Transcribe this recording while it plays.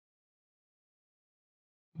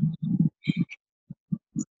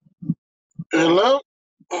Hello?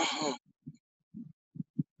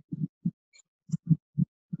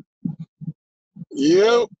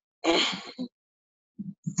 Yep.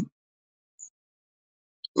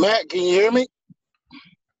 Matt, can you hear me?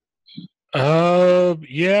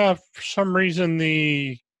 Yeah, for some reason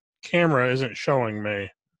the camera isn't showing me.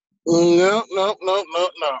 No, no, no, no,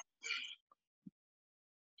 no.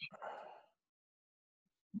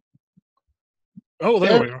 Oh, there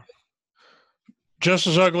There, we are. Just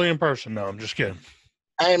as ugly in person. No, I'm just kidding.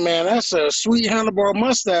 hey, man, that's a sweet handlebar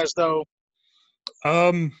mustache, though.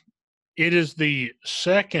 Um, it is the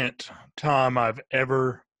second time I've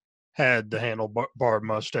ever had the handlebar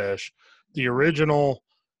mustache. The original,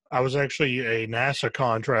 I was actually a NASA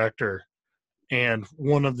contractor, and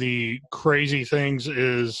one of the crazy things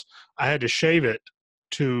is I had to shave it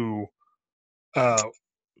to uh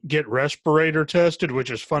get respirator tested, which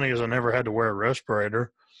is funny as I never had to wear a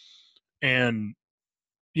respirator. And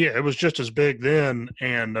yeah, it was just as big then,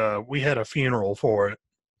 and we had a funeral for it.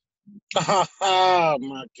 Oh,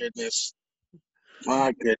 my goodness.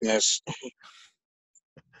 My goodness.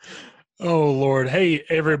 Oh Lord! Hey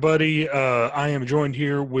everybody, I am joined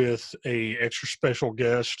here with a extra special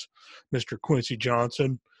guest, Mr. Quincy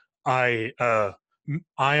Johnson. I, uh,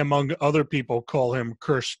 I among other people call him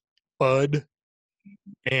Cursed Fudd,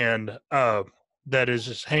 and that is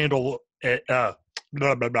his handle at blah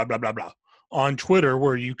blah blah blah blah blah on Twitter,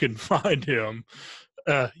 where you can find him.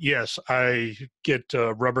 Yes, I get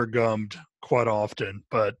rubber gummed quite often,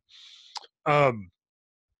 but um,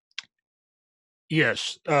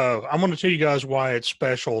 yes, I'm going to tell you guys why it's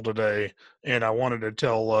special today, and I wanted to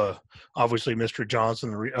tell obviously Mr.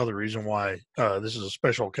 Johnson the other reason why this is a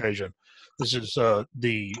special occasion. This is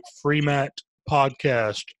the Free Mat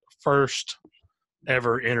podcast first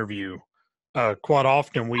ever interview. Quite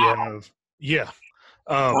often we have, yeah.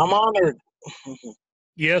 Um, I'm honored.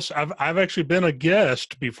 Yes, I've actually been a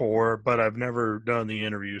guest before, but I've never done the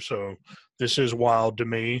interview, so this is wild to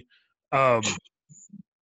me. Um,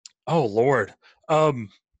 oh Lord, um,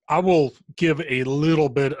 I will give a little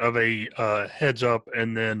bit of a heads up,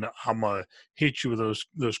 and then I'm gonna hit you with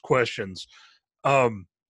those questions, um,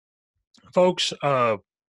 folks. I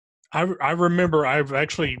remember I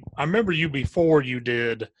remember you before you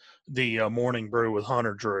did the morning brew with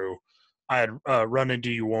Hunter Drew. I had run into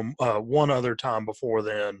you one other time before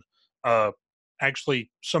then. Uh, Actually,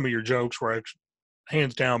 some of your jokes were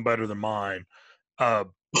hands down better than mine. Uh,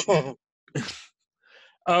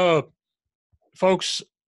 uh, Folks,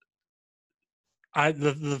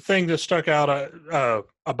 the thing that stuck out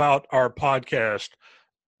about our podcast,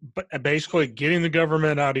 but basically getting the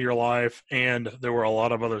government out of your life, and there were a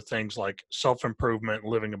lot of other things like self improvement,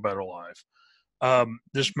 living a better life.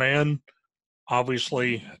 This man,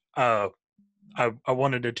 obviously, I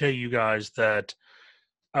wanted to tell you guys that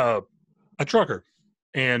a trucker.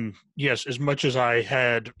 And yes, as much as I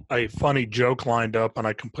had a funny joke lined up and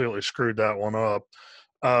I completely screwed that one up,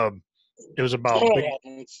 um, it was about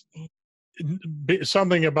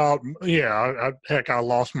something about, yeah, heck, I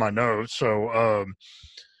lost my notes. So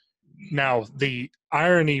now the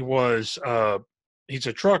irony was he's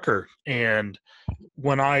a trucker. And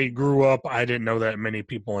when I grew up, I didn't know that many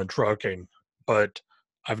people in trucking, but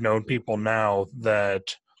I've known people now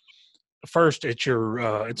that first it's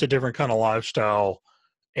a different kind of lifestyle,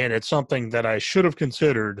 and it's something that I should have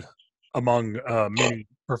considered among many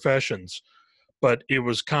professions, but it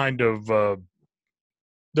was kind of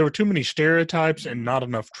there were too many stereotypes and not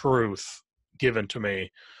enough truth given to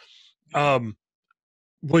me. Um,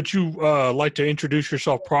 would you like to introduce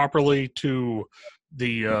yourself properly to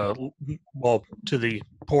the to the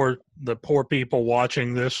poor people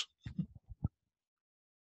watching this?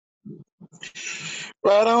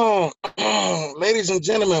 Right on. Ladies and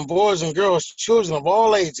gentlemen, boys and girls, children of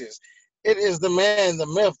all ages, it is the man, the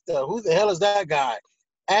myth, the who the hell is that guy?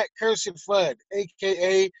 At Cursed Fudd,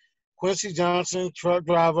 a.k.a. Quincy Johnson, truck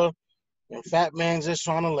driver, and fat man just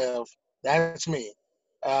trying to live. That's me.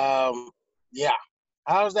 Um, yeah.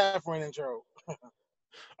 How's that for an intro?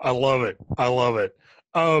 I love it. I love it.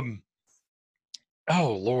 Um,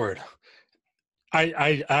 oh Lord.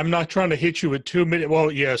 I'm not trying to hit you with 2 minutes.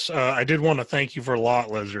 Well, yes, I did want to thank you for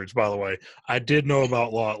lot lizards, by the way. I did know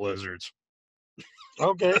about lot lizards.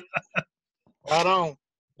 Okay. Right on.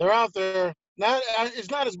 They're out there. Not.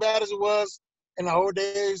 It's not as bad as it was in the old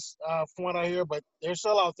days, from what I hear, but they're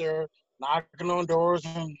still out there knocking on doors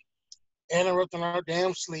and interrupting our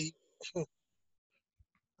damn sleep.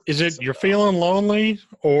 Is it So, you're feeling lonely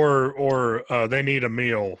or they need a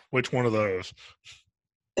meal? Which one of those?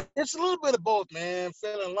 it's a little bit of both, man.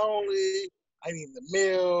 Feeling lonely. I need the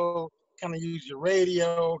meal. Kind of use your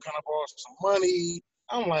radio. Kind of borrow some money.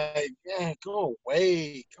 I'm like, man, go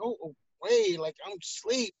away. Go away. Like, I'm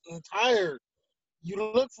asleep. I'm tired. You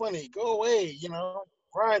look funny. Go away,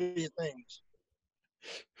 variety of things.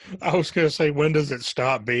 I was going to say, when does it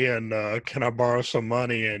stop being, can I borrow some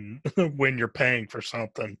money, and when you're paying for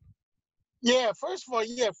something? First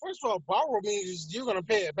of all, borrow means you're going to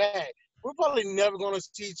pay it back. We're probably never going to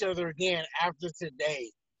see each other again after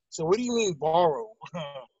today. So what do you mean borrow?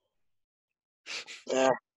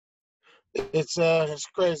 Yeah, it's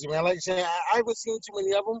crazy, man. Like I said, I haven't seen too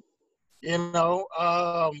many of them.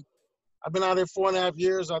 I've been out there 4.5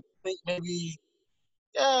 years. I think maybe,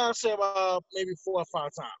 I'll say about maybe 4 or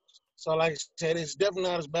 5 times. So like I said, it's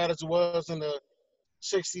definitely not as bad as it was in the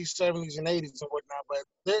 60s, 70s, and 80s and whatnot. But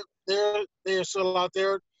they're still out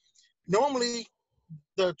there. Normally,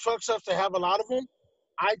 the truck stops that have a lot of them,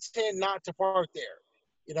 I tend not to park there.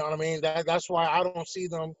 You know what I mean? That's why I don't see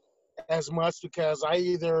them as much, because I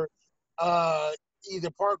uh, either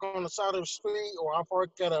park on the side of the street or I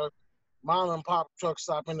park at a mom and pop truck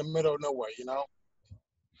stop in the middle of nowhere.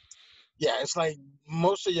 Yeah, it's like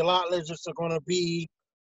most of your lot lizards are going to be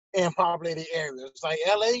in populated areas. Like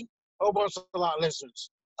LA, whole bunch of lot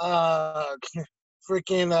lizards. Uh,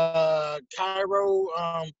 freaking Cairo,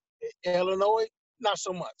 Illinois, not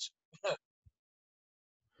so much.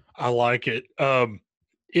 I like it.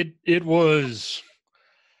 It was,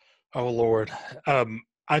 oh Lord.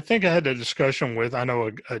 I think I had a discussion with, I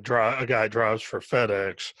know a guy drives for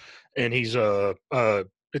FedEx, and he's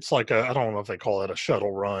it's like I don't know if they call it a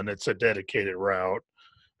shuttle run. It's a dedicated route.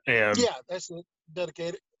 And Yeah, that's it.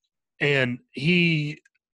 Dedicated. and he's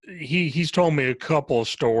told me a couple of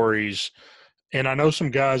stories, and I know some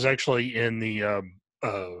guys actually in the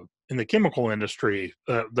chemical industry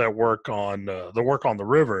that work on the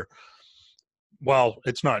river. Well,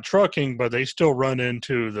 it's not trucking, but they still run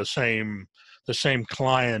into the same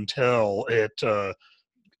clientele at uh,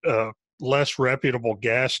 less reputable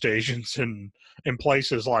gas stations in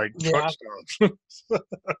places like truck Yeah. stops.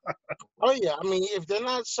 Oh yeah. I mean, if they're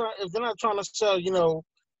not trying to sell,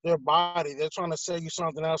 their body, they're trying to sell you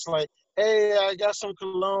something else. Like, hey, I got some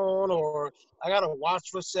cologne, or I got a watch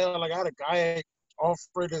for sale. Like, I had a guy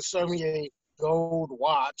offer to sell me a gold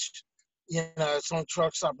watch. Some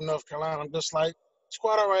truck stop in North Carolina. I'm just like, it's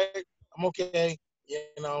quite all right. I'm okay. You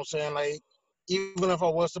know what I'm saying? Like, even if I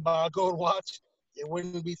was to buy a gold watch, it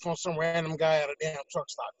wouldn't be from some random guy at a damn truck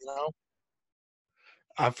stop.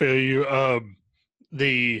 I feel you.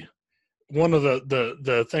 The one of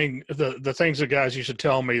the things that guys used to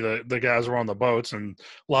tell me, the guys were on the boats, and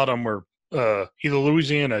a lot of them were either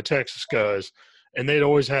Louisiana, Texas guys, and they'd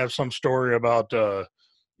always have some story about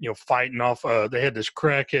fighting off. They had this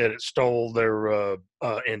crackhead that stole their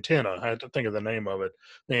antenna. I had to think of the name of it,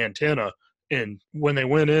 the antenna. And when they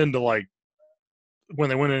went in to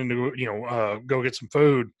go get some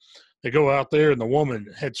food, they go out there, and the woman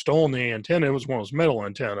had stolen the antenna. It was one of those metal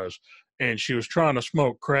antennas, and she was trying to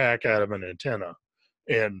smoke crack out of an antenna.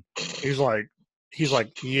 And he's like,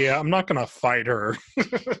 yeah, I'm not gonna fight her.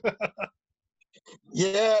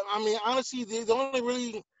 Yeah, I mean, honestly, the only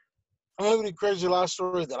really crazy life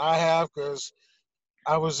story that I have, because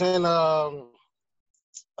I was in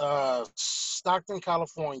Stockton,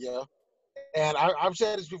 California, and I've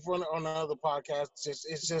said this before on another podcast.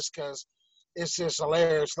 It's just because it's just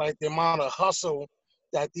hilarious, like the amount of hustle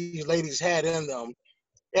that these ladies had in them.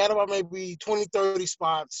 They had about maybe 20, 30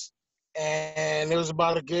 spots, and there was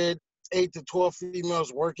about a good 8 to 12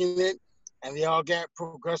 females working it, and they all got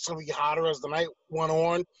progressively hotter as the night went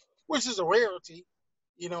on, which is a rarity,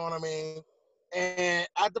 you know what I mean? And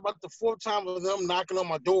after about the fourth time of them knocking on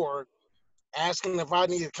my door, asking if I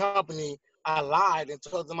needed company, I lied and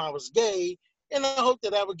told them I was gay in the hope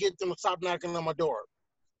that I would get them to stop knocking on my door.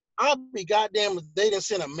 I'll be goddamn if they didn't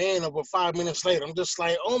send a man over 5 minutes later. I'm just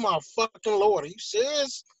like, oh my fucking Lord, are you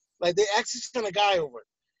serious? Like, they actually sent a guy over.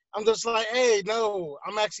 I'm just like, hey, no,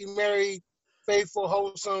 I'm actually married, faithful,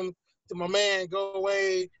 wholesome to my man, go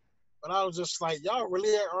away. But I was just like, y'all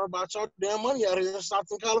really are about your damn money out here in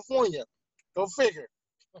Stockton, California. Go figure.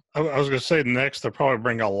 I was gonna say next they'll probably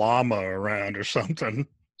bring a llama around or something.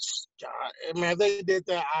 God, man, they did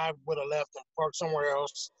that, I would have left and parked somewhere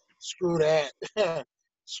else. Screw that.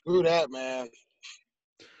 Screw that, man.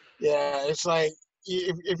 Yeah, it's like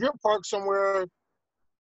if you're parked somewhere,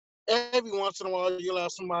 every once in a while you'll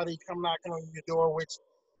have somebody come knocking on your door, which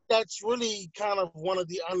that's really kind of one of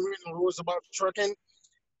the unwritten rules about trucking,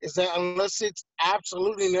 is that unless it's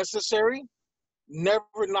absolutely necessary, never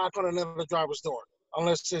knock on another driver's door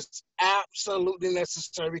unless it's absolutely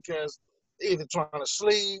necessary, because they're either trying to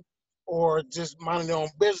sleep or just minding their own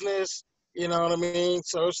business. You know what I mean?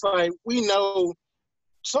 So it's like, we know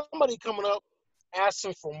somebody coming up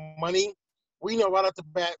asking for money, we know right off the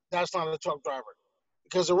bat that's not a truck driver.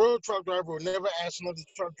 Because a real truck driver would never ask another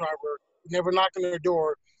truck driver, never knock on their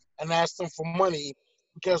door and ask them for money,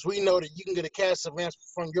 because we know that you can get a cash advance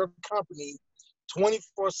from your company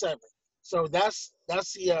 24/7. So that's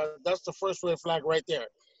the first red flag right there,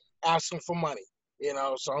 asking for money.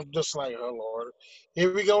 So I'm just like, oh Lord,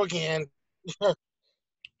 here we go again.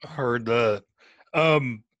 Heard that.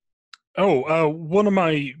 Um, one of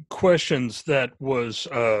my questions that was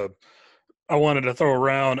I wanted to throw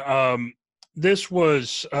around. This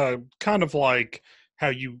was kind of like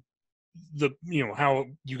how how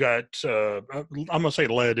you got. I'm gonna say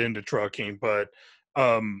led into trucking, but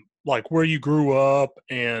like where you grew up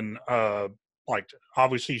and like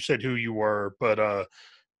obviously you said who you were, but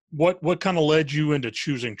what kind of led you into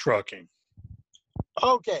choosing trucking?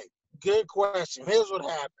 Okay, good question. Here's what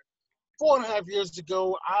happened. 4.5 years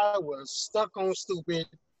ago, I was stuck on stupid,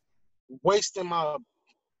 wasting my.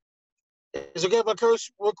 Is it okay if I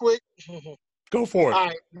curse real quick? Go for it. All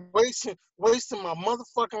right, wasting my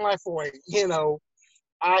motherfucking life away.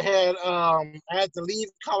 I had to leave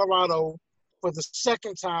Colorado for the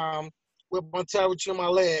second time with my tail between my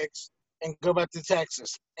legs and go back to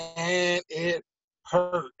Texas, and it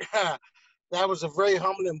hurt. That was a very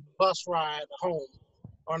humbling bus ride home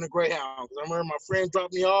on the Greyhound. 'Cause I remember my friend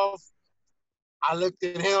dropped me off. I looked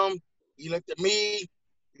at him. He looked at me.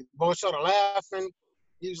 We both started laughing.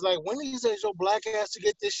 He was like, "When these days your black ass to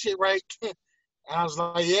get this shit right?" And I was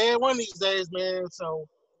like, "Yeah, one of these days, man." So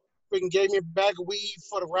freaking gave me a bag of weed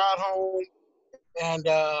for the ride home, and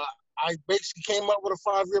I basically came up with a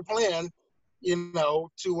 5-year plan,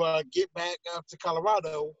 to get back up to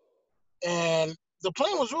Colorado. And the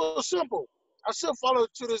plan was real simple. I still follow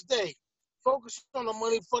it to this day. Focus on the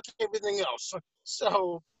money, fuck everything else.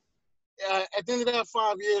 So at the end of that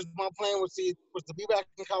 5 years, my plan was to be back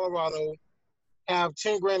in Colorado, have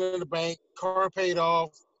 10 grand in the bank, car paid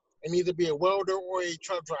off, and either be a welder or a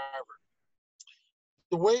truck driver.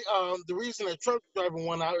 The reason that truck driving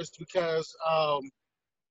went out is because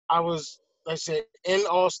I was, like I said, in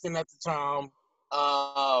Austin at the time,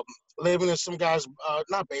 um, living in some guy's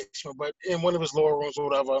not basement, but in one of his lower rooms or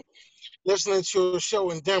whatever, listening to a show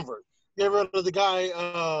in Denver. You ever heard of the guy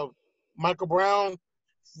Michael Brown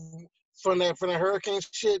from that hurricane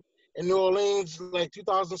shit in New Orleans, like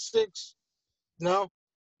 2006? No.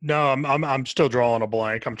 No, I'm still drawing a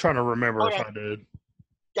blank. I'm trying to remember if Okay, I did.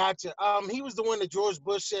 gotcha. He was the one that George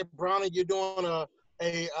Bush said, "Brownie, you're doing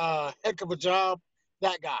a heck of a job."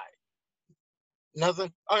 That guy.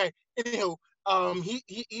 Nothing. Okay. Anywho,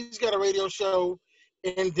 he's got a radio show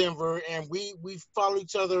in Denver, and we follow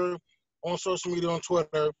each other on social media on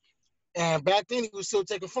Twitter. And back then, he was still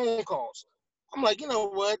taking phone calls. I'm like, you know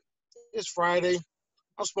what? It's Friday.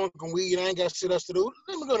 I'm smoking weed. I ain't got shit else to do.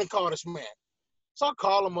 Let me go and call this man. So I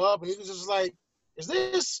call him up, and he was just like, "Is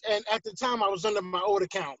this?" And at the time, I was under my old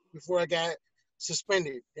account before I got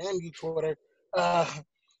suspended. Damn you, Twitter. Uh,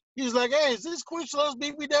 he was like, "Hey, is this Quincy Johnson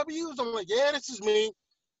BBWs?" I'm like, "Yeah, this is me."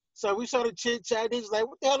 So we started chit chatting. He's like,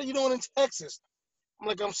 "What the hell are you doing in Texas?" I'm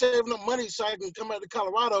like, "I'm saving up money so I can come out to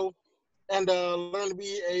Colorado and learn to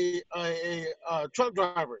be a truck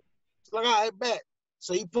driver." He's like, "I bet."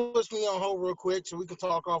 So he puts me on hold real quick so we can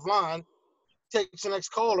talk offline. Takes the next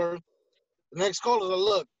caller. The next caller is like,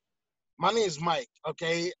 "Look, my name is Mike.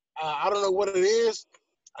 Okay, I don't know what it is.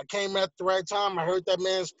 I came at the right time. I heard that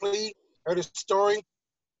man's plea, heard his story.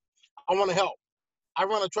 I want to help. I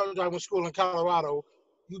run a truck driving school in Colorado.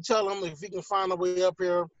 You tell him if he can find a way up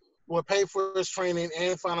here, we'll pay for his training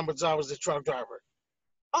and find him a job as a truck driver."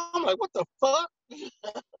 I'm like, "What the fuck?"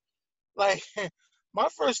 Like, my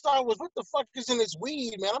first thought was, "What the fuck is in this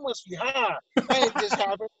weed, man? I must be high. That ain't just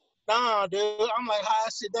happened." Nah, dude. I'm like, "High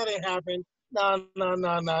shit, that ain't happened." Nah, nah,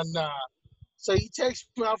 nah, nah, nah. So he texts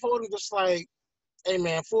me, I phone him just like, "Hey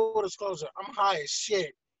man, full disclosure, I'm high as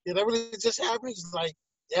shit. Did that really just happen?" He's like,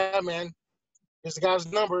 "Yeah, man. Here's the guy's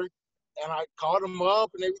number." And I called him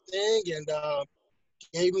up and everything, and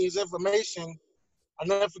gave me his information. I'll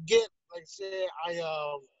never forget, like I said,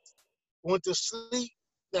 I went to sleep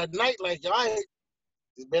that night like, all right,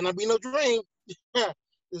 this better not be no dream.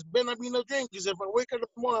 This better not be no dream, because if I wake up in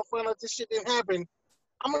the morning and find out this shit didn't happen,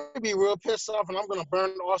 I'm going to be real pissed off, and I'm going to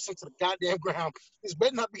burn Austin to the goddamn ground. This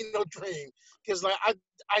better not be no dream, because like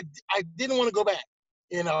I didn't want to go back,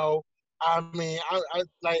 you know. I mean, I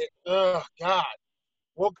like, oh, God.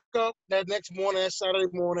 Woke up that next morning, that Saturday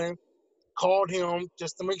morning, called him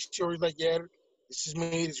just to make sure. He's like, "Yeah, this is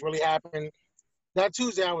me. This really happened." That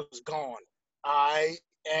Tuesday, I was gone.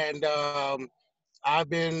 And I've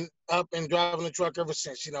been up and driving the truck ever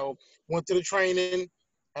since. Went to the training,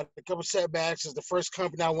 had a couple setbacks. It's the first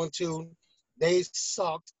company I went to. They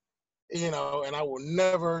sucked, and I will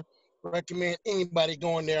never recommend anybody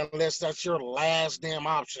going there unless that's your last damn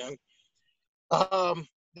option.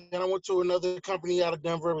 Then I went to another company out of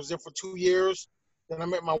Denver. I was there for 2 years. Then I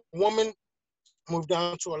met my woman, moved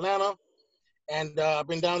down to Atlanta, and I've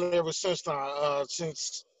been down there ever since now,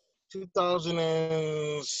 since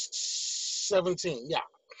 2017. Yeah.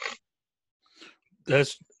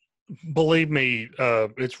 That's, believe me,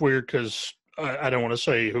 it's weird because I don't want to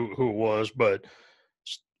say who it was, but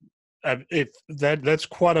if that's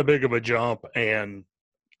quite a big of a jump, and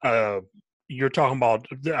you're talking about,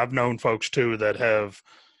 I've known folks too that have.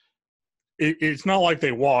 It's not like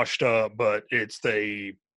they washed up, but it's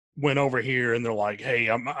they went over here and they're like, "Hey,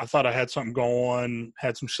 I thought I had something going,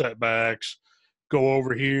 had some setbacks. Go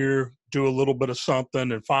over here, do a little bit of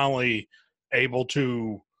something, and finally able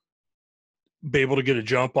to be able to get a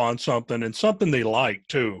jump on something and something they like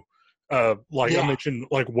too." Like I Yeah. mentioned,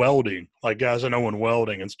 like welding, like guys I know in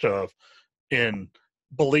welding and stuff. And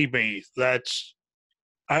believe me, that's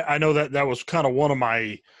I know that was kind of one of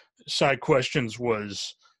my side questions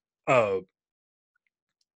was, uh,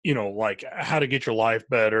 like how to get your life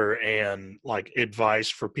better and like advice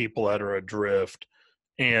for people that are adrift.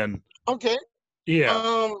 And Okay. yeah,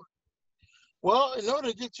 Um, well, in order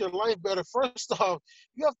to get your life better, first off,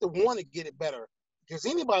 you have to want to get it better because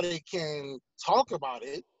anybody can talk about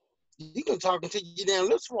it. You can talk until your damn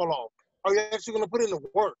lips fall off. Are you actually going to put in the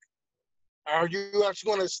work? Are you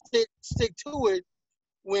actually going to stick to it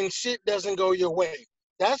when shit doesn't go your way?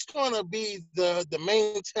 That's going to be the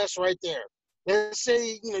main test right there. Let's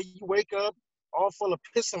say you wake up all full of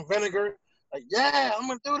piss and vinegar, like yeah, I'm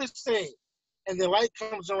gonna do this thing, and the light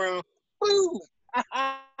comes around, boom,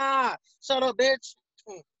 shut up, bitch.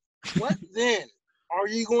 What then? Are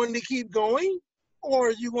you going to keep going, or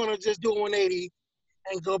are you going to just do a 180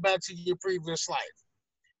 and go back to your previous life?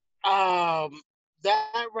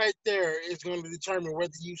 That right there is going to determine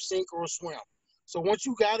whether you sink or swim. So once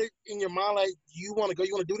you got it in your mind, like you want to go,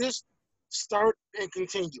 you want to do this, start and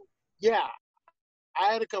continue. Yeah,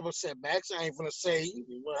 I had a couple of setbacks. I ain't gonna say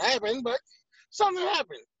what happened, but something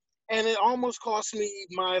happened, and it almost cost me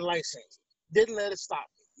my license. Didn't let it stop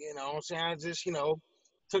me. You know what I'm saying? I just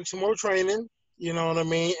took some more training. You know what I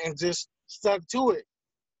mean, and just stuck to it.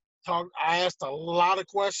 I asked a lot of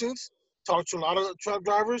questions, talked to a lot of truck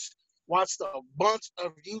drivers, watched a bunch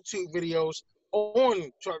of YouTube videos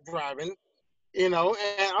on truck driving, and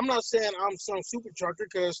I'm not saying I'm some super trucker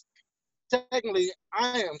because technically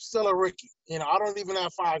I am still a rookie. I don't even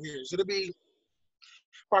have 5 years. It'll be,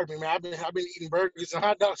 pardon me, man. I've been eating burgers and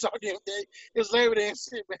hot dogs all damn day. It's Labor Day and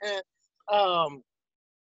shit, man. Um,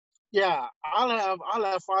 yeah, I'll have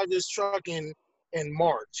 5 years trucking in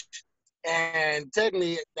March, and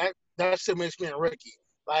technically that still makes me a rookie.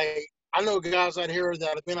 Like I know guys out here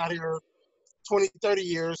that have been out here 20, 30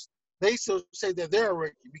 years. They still say that they're a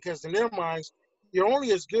rookie because in their minds, you're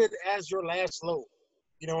only as good as your last load.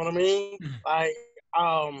 You know what I mean? Like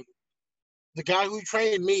um, the guy who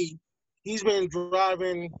trained me, he's been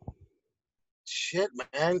driving shit,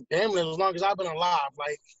 man, damn near as long as I've been alive,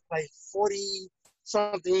 like 40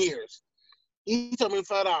 something years. He told me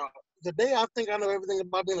flat out, the day I think I know everything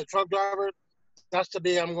about being a truck driver, that's the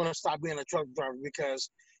day I'm going to stop being a truck driver because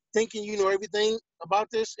thinking you know everything about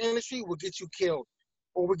this industry will get you killed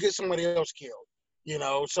or will get somebody else killed.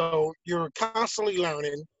 So you're constantly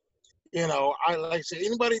learning. I like I said,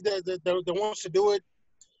 anybody that wants to do it,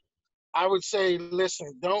 I would say,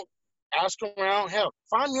 listen, don't ask around. Hell,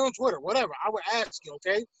 find me on Twitter, whatever. I would ask you,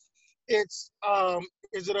 okay? It's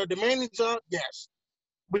is it a demanding job? Yes,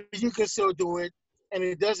 but you can still do it, and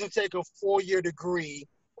it doesn't take a 4-year degree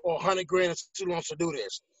or 100 grand students to do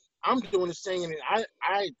this. I'm doing this thing, and I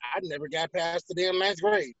never got past the damn ninth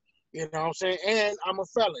grade. You know what I'm saying? And I'm a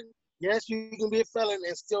felon. Yes, you can be a felon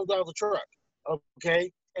and still drive a truck.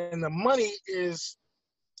 Okay, and the money is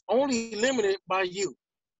only limited by you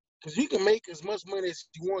because you can make as much money as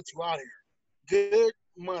you want to out here. Good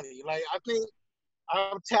money. Like I think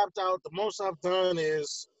I've tapped out. The most I've done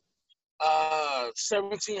is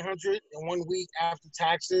 1,700 in 1 week after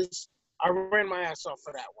taxes. I ran my ass off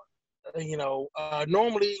for that one.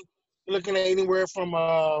 Normally you're looking at anywhere from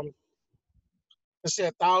let's say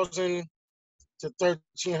 1,000 to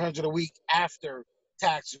 1,300 a week after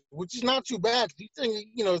taxes, which is not too bad. You think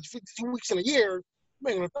it's 52 weeks in a year,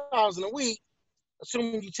 making 1,000 a week,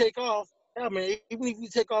 assuming you take off. Yeah, man, even if you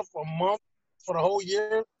take off a month for the whole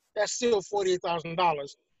year, that's still $48,000,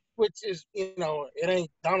 which is it ain't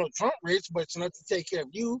Donald Trump rich, but it's enough to take care of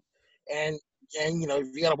you, and if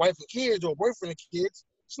you got a wife and kids or a boyfriend and kids,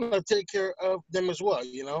 it's enough to take care of them as well.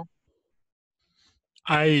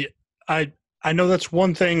 I I I know that's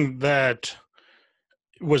one thing that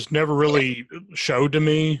was never really showed to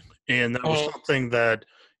me, and that was something that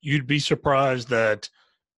you'd be surprised that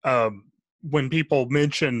when people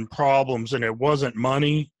mention problems and it wasn't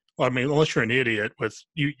money. I mean, unless you're an idiot with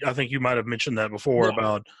you, I think you might have mentioned that before Yeah.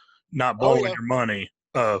 about not Oh blowing yeah. your money.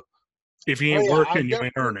 If you Oh ain't yeah. I've working, you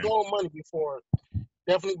ain't definitely earning. blown money before.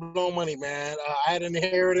 Definitely blown money, man. I had an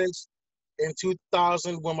inheritance in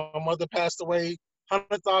 2000 when my mother passed away.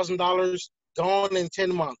 $100,000 gone in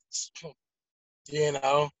 10 months. You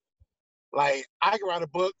know, like I could write a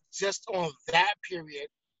book just on that period.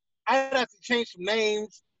 I'd have to change some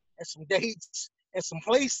names and some dates and some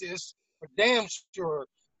places for damn sure.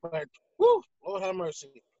 But whew, Lord have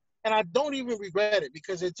mercy. And I don't even regret it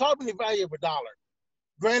because it taught me the value of a dollar.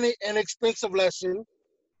 Granted, an expensive lesson,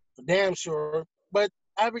 for damn sure. But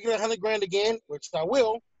I ever get 100 grand again, which I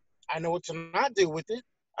will, I know what to not do with it.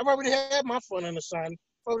 I've already had my fun in the sun.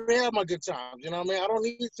 I've already had my good times. You know what I mean? I don't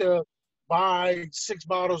need to buy 6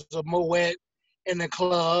 bottles of Moet in the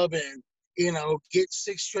club and, get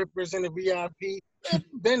 6 strippers in the VIP. Yeah,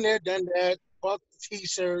 been there, done that, bought the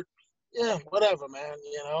t-shirt. Yeah, whatever, man,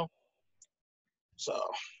 So,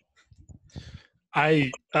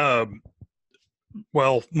 I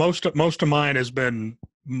well, most of mine has been.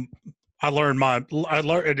 I learned,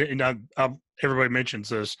 and everybody mentions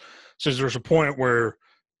this. Says there's a point where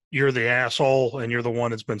you're the asshole and you're the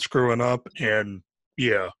one that's been screwing up, and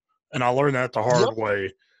yeah, and I learned that the yep, hard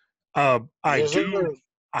way. I yes, do. sir.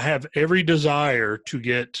 I have every desire to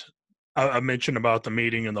get. I mentioned about the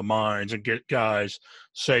meeting in the mines and get guys,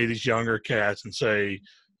 say these younger cats, and say,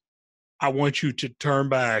 I want you to turn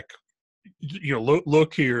back,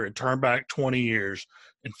 look here and turn back 20 years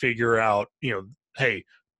and figure out, hey,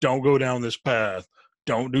 don't go down this path.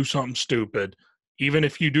 Don't do something stupid. Even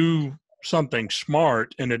if you do something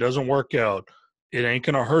smart and it doesn't work out, it ain't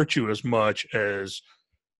going to hurt you as much as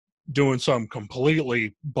doing something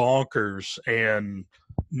completely bonkers and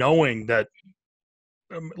knowing that,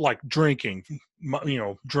 like drinking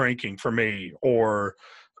for me, or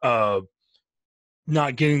uh,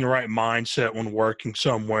 not getting the right mindset when working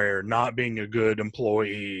somewhere, not being a good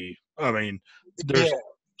employee. I mean, there's Yeah.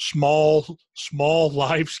 small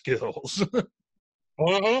life skills.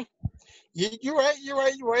 Mm-hmm. You're right. You're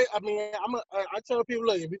right. You're right. I mean, I tell people,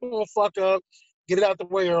 look, if you're gonna fuck up, get it out the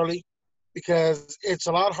way early, because it's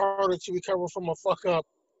a lot harder to recover from a fuck up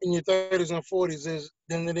in your 30s and 40s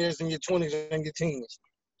than it is in your 20s and your teens.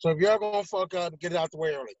 So if you're gonna fuck up, get it out the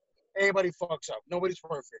way early. Everybody fucks up. Nobody's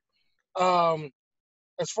perfect. Um,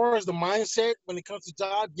 as far as the mindset when it comes to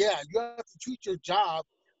job, yeah, you have to treat your job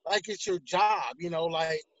like it's your job.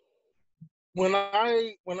 Like right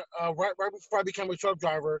before I became a truck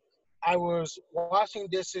driver, I was washing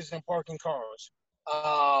dishes and parking cars.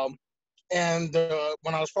 Um, and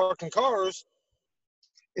when I was parking cars,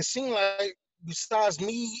 it seemed like besides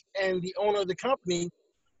me and the owner of the company,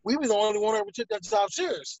 we were the only one who ever took that job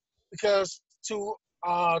serious. Because to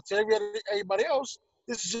everybody else,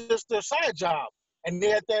 this is just their side job, and they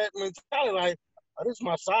had that mentality like, oh, this is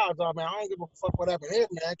my side job, man. I don't give a fuck what happened here,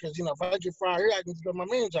 man. Because if I get fired here, I can get my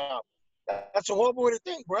main job. That's a horrible way to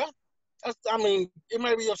think, bro. It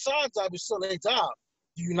might be your side job, but it's still a job.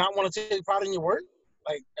 Do you not want to take pride in your work?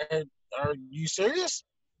 Like, are you serious?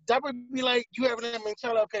 That would be like you having that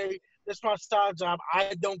mentality. Okay, this is my side job.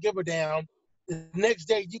 I don't give a damn. The next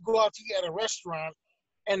day, you go out to eat at a restaurant,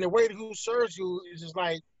 and the waiter who serves you is just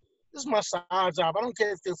like, "This is my side job. I don't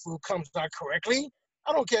care if the food comes out correctly.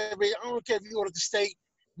 I don't care if you order the steak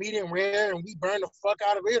medium rare and we burn the fuck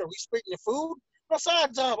out of it, or we spit in your food. My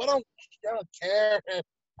side job. I don't care.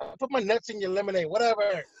 I put my nuts in your lemonade,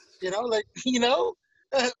 whatever. Like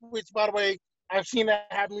Which, by the way, I've seen that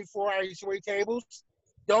happen before. I used to wait tables.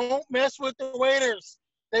 Don't mess with the waiters.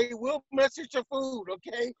 They will mess with your food.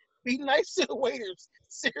 Okay, be nice to the waiters.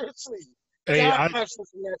 Seriously, Hey, God, I've seen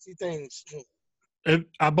some nasty things.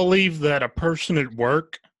 I believe that a person at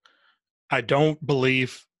work, I don't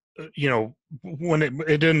believe, when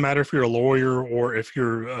it doesn't matter if you're a lawyer or if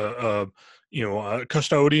you're a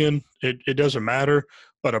custodian, it doesn't matter.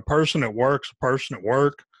 But a person at work's a person at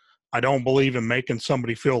work. I don't believe in making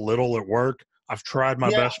somebody feel little at work. I've tried my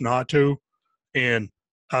Yeah, best not to. And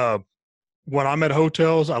uh, when I'm at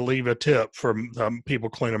hotels, I leave a tip for people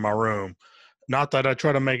cleaning my room. Not that I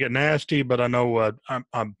try to make it nasty, but I know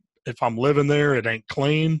if I'm living there, it ain't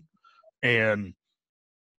clean. And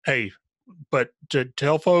hey, but to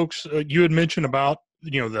tell folks, you had mentioned about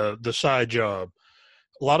the side job.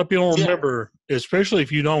 A lot of people yeah. remember, especially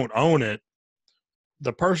if you don't own it,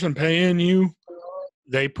 the person paying you,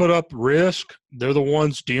 they put up risk. They're the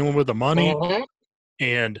ones dealing with the money. Uh-huh.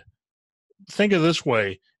 And think of it this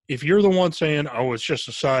way: if you're the one saying, "Oh, it's just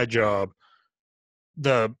a side job,"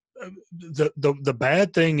 the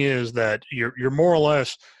bad thing is that you're more or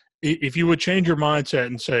less, if you would change your mindset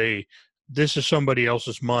and say this is somebody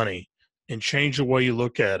else's money and change the way you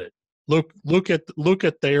look at it, look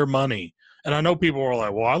at their money. And I know people are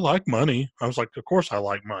like, well, I like money. I was like, of course I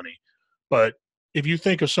like money. But if you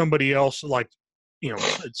think of somebody else, like,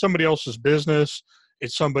 it's somebody else's business,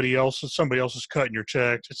 it's somebody else's cutting your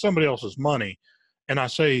checks, it's somebody else's money. And I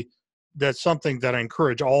say that's something that I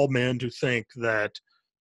encourage all men to think that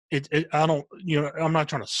I don't, I'm not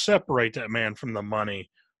trying to separate that man from the money,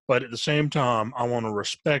 but at the same time, I want to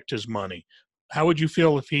respect his money. How would you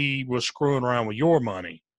feel if he was screwing around with your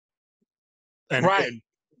money? Right. And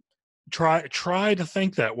try to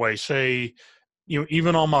think that way. Say,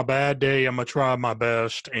 even on my bad day, I'm gonna try my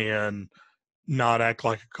best and not act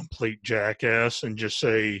like a complete jackass, and just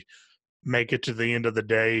say, make it to the end of the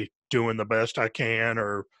day doing the best I can.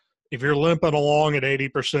 Or if you're limping along at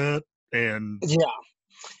 80%, and Yeah.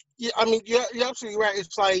 Yeah. I mean, you're absolutely right.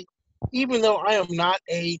 It's like, even though I'm not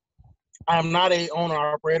a owner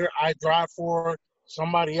operator, I drive for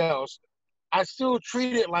somebody else. I still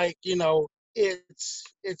treat it like,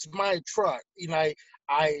 it's my truck. Well,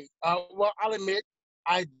 I'll admit,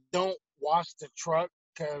 I don't wash the truck,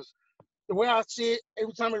 because the way I see it,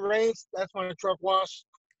 every time it rains, that's when the truck wash.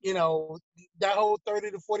 You know, that whole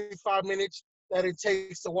 30 to 45 minutes that it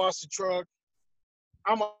takes to wash the truck,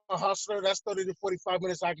 I'm a hustler. That's 30 to 45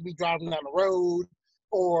 minutes I could be driving down the road,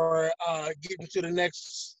 or getting to the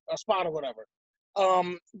next spot or whatever.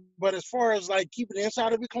 Um, but as far as like keeping the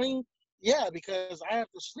inside of it clean, yeah, because I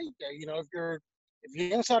have to sleep there. If your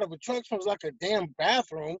inside of a truck smells like a damn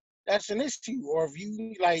bathroom, that's an issue. Or if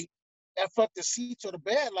you like F up the seats or the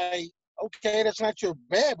bed, like, okay, that's not your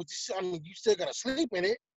bed, but you still gotta sleep in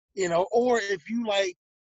it. Or if you like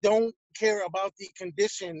don't care about the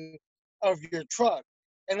condition of your truck.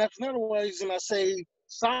 And that's another reason I say,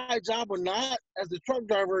 side job or not, as a truck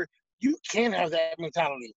driver, you can have that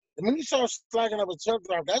mentality. The minute you start slacking up a truck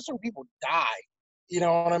driver, that's when people die. You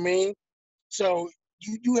know what I mean? So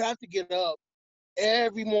you have to get up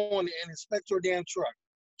every morning and inspect your damn truck.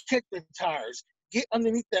 Kick the tires. Get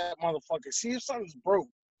underneath that motherfucker. See if something's broke,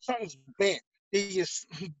 something's bent. Do you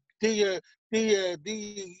do you do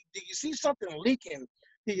you see something leaking?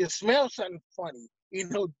 Do you smell something funny?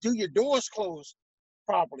 Do your doors close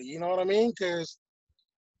properly? You know what I mean? Because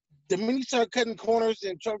the minute you start cutting corners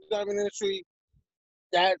in truck driving industry,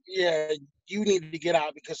 that, yeah, you need to get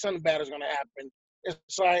out, because something bad is gonna happen.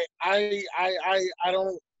 It's like I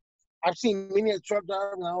don't. I've seen many a truck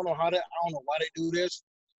drivers, and I don't know why they do this.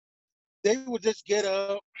 They would just get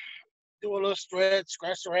up, do a little stretch,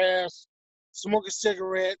 scratch their ass, smoke a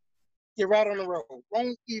cigarette, get right on the road.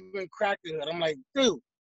 Won't even crack the hood. I'm like, dude,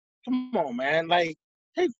 come on, man. Like,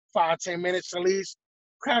 take 5, 10 minutes at least.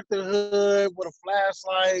 Crack the hood with a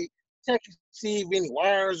flashlight. Check to see if any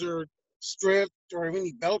wires are stripped, or if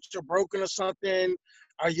any belts are broken or something.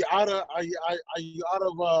 Are you out of oil? Are you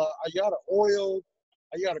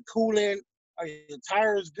out of coolant? Are your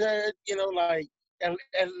tires good? Like, at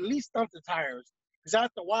least dump the tires. Because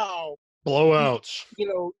after a while, blowouts.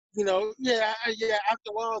 yeah, yeah. After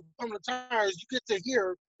a while, from the tires, you get to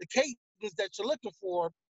hear the cadence that you're looking for,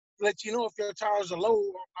 to let you know if your tires are low,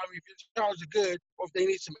 or if your tires are good, or if they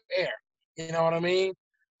need some air. You know what I mean?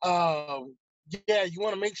 Um, yeah, you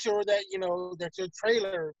want to make sure that that your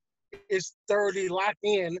trailer is thoroughly locked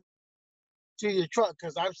in to your truck,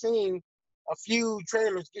 because I've seen a few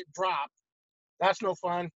trailers get dropped. That's no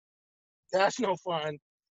fun. That's no fun.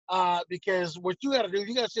 Because what you got to do,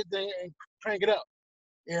 you got to sit there and crank it up.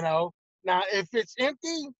 You know. Now, if it's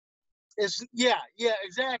empty, yeah,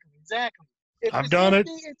 exactly. If I've it's done it.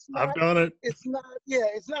 empty, I've done it. it's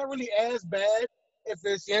not really as bad if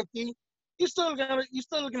it's empty. You're still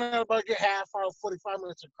looking at about your half hour, 45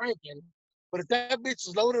 minutes of cranking. But if that bitch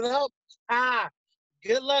is loaded up,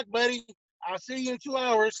 good luck, buddy. I'll see you in 2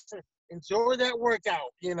 hours. Enjoy that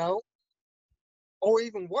workout. Or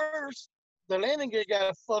even worse, the landing gear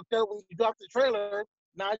got fucked up when you drop the trailer.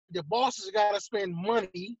 Now the bosses got to spend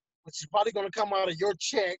money, which is probably going to come out of your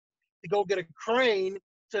check, to go get a crane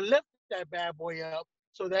to lift that bad boy up,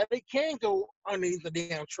 so that it can go underneath the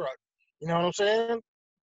damn truck. You know what I'm saying?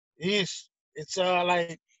 It's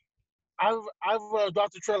like, I've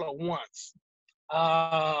dropped the trailer once.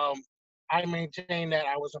 Um, I maintained that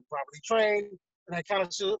I wasn't properly trained, and I kind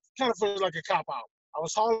of feels like a cop out. I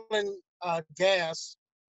was hauling gas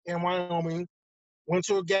in Wyoming. Went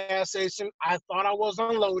to a gas station. I thought I was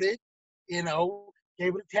unloaded. Gave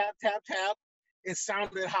it a tap, tap, tap. It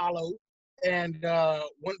sounded hollow, and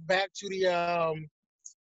went back to the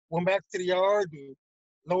yard and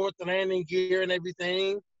lowered the landing gear and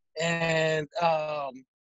everything. And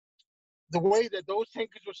the way that those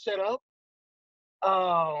tankers were set up,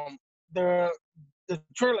 um, the the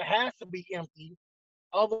trailer has to be empty.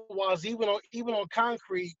 Otherwise, even on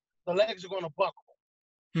concrete, the legs are going to buckle.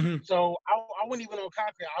 Hmm. So I wasn't even on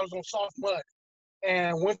concrete. I was on soft mud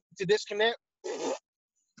and went to disconnect.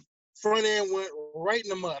 Front end went right in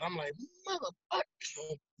the mud. I'm like,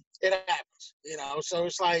 motherfucker. It happens, So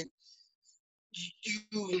it's like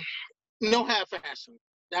you no half-assing.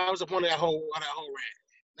 That was the point of that whole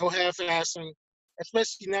rant. No half-assing,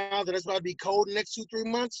 especially now that it's about to be cold the next 2-3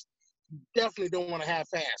 months. Definitely don't want to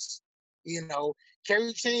half-ass.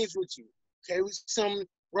 Carry chains with you. Carry some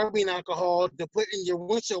rubbing alcohol to put in your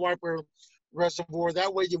windshield wiper reservoir.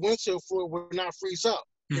 That way your windshield fluid will not freeze up.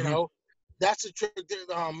 Hmm. That's a trick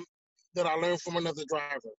that I learned from another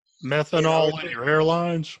driver. Methanol in your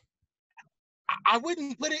airlines? I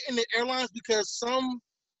wouldn't put it in the airlines because some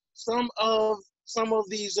of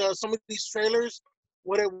these trailers,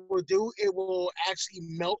 what it will do, it will actually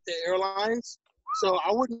melt the airlines. So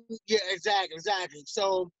I wouldn't. Yeah, exactly.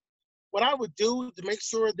 So what I would do to make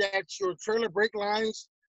sure that your trailer brake lines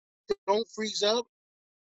don't freeze up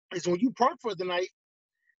is when you park for the night,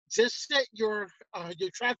 just set your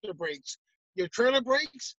tractor brakes, your trailer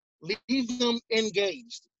brakes, leave them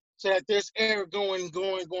engaged so that there's air going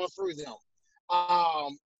through them.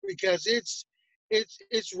 Because it's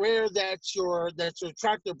rare that your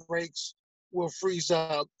tractor brakes will freeze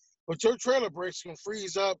up, but your trailer brakes can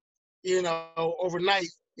freeze up, overnight.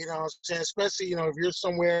 Especially if you're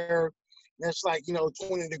somewhere that's like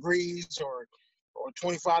 20 degrees or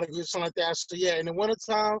 25 degrees, something like that. So yeah, in the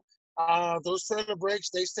wintertime, those trailer brakes,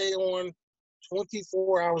 they stay on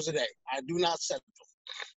 24 hours a day. I do not set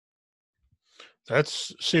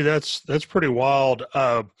That's pretty wild.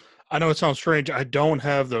 I know it sounds strange. I don't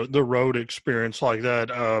have the road experience like that.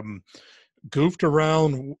 Goofed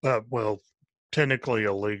around, well, technically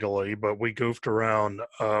illegally, but we goofed around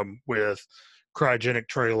with cryogenic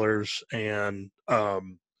trailers and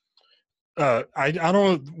I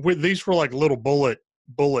don't know. These were like little bullet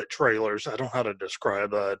trailers. I don't know how to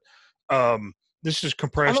describe that. This is I know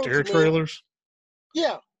compressed what air you mean. trailers.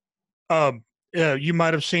 Yeah. Yeah, you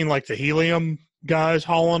might have seen like the helium guys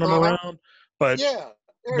hauling them Uh-huh. around, but Yeah.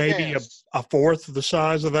 Air maybe gas. a fourth of the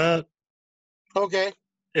size of that. Okay.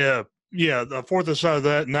 Yeah, yeah, the fourth of the size of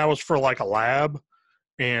that, and that was for like a lab.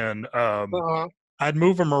 And Uh-huh. I'd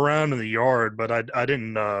move them around in the yard, but I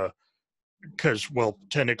didn't because well,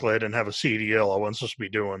 technically I didn't have a CDL. I wasn't supposed to be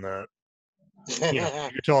doing that. You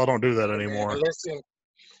can tell I don't do that Man, anymore. listen,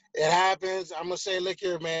 it happens. I'm gonna say, look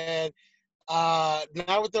here, man.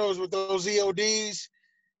 Now with those EODs,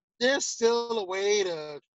 there's still a way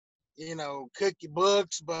to, cook your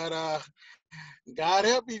books, but God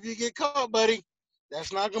help you if you get caught, buddy.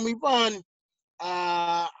 That's not gonna be fun.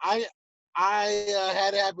 I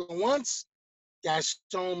had it happen once. Got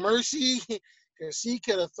shown mercy because she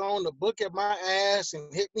could have thrown the book at my ass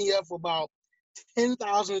and hit me up for about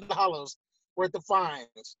 $10,000 worth of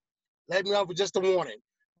fines. Let me off with just a warning.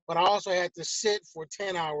 But I also had to sit for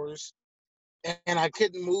 10 hours and I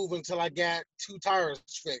couldn't move until I got 2 tires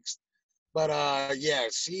fixed. But yeah,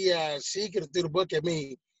 she could have threw the book at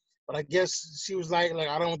me. But I guess she was like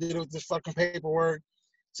I don't deal with this fucking paperwork.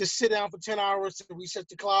 Just sit down for 10 hours to reset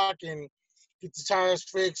the clock and get the tires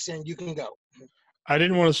fixed and you can go. I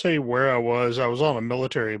didn't want to say where I was. I was on a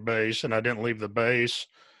military base, and I didn't leave the base,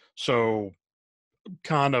 so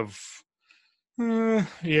kind of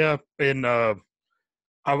yeah. And I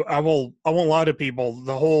won't lie to people.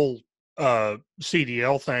 The whole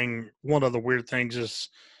CDL thing. One of the weird things is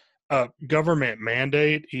government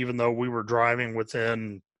mandate. Even though we were driving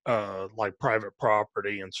within like private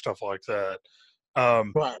property and stuff like that,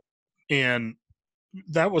 um, Right. and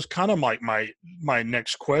that was kind of like my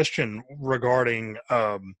next question regarding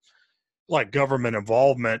like government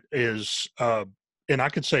involvement is and I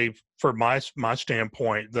could say for my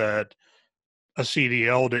standpoint that a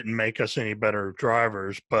CDL didn't make us any better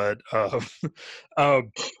drivers, but uh,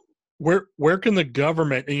 where can the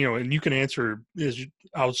government, and you can answer is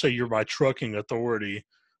I would say you're my trucking authority.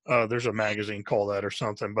 There's a magazine called that or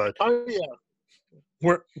something, but Oh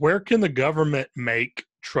yeah. where can the government make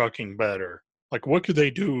trucking better? Like what could they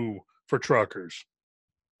do for truckers?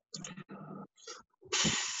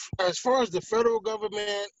 As far as the federal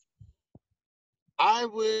government, I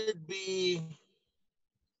would be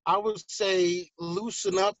I would say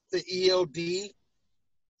loosen up the ELD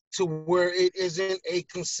to where it isn't a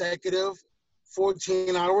consecutive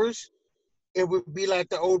 14 hours. It would be like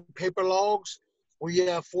the old paper logs where you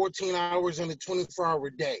have 14 hours in a 24-hour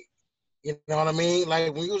day. You know what I mean?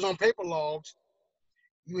 Like when you was on paper logs,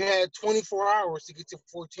 you had 24 hours to get your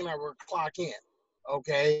 14-hour clock in.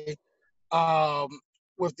 Okay. Um,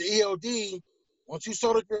 with the ELD, once you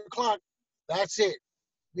start up your clock, that's it.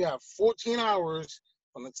 You have 14 hours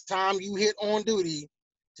from the time you hit on duty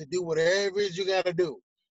to do whatever it is you got to do.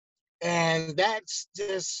 And that's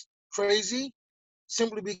just crazy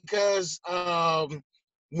simply because,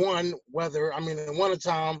 one, weather. I mean, in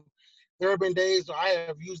wintertime, there have been days where I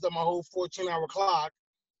have used up my whole 14-hour clock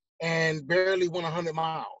and barely went 100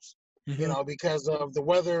 miles, Mm-hmm. because of the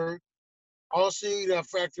weather. Also, you got to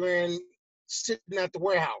factor in sitting at the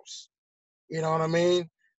warehouse. You know what I mean?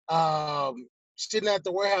 Sitting at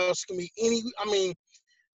the warehouse can be any. I mean,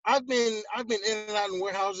 I've been in and out in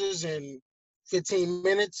warehouses in 15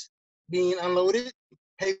 minutes, being unloaded,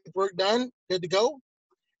 paperwork done, good to go.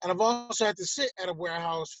 And I've also had to sit at a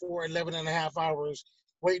warehouse for 11 and a half hours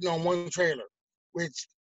waiting on one trailer, which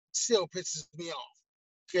still pisses me off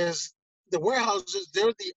because the warehouses,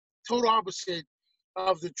 they're the total opposite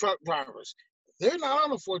of the truck drivers. They're not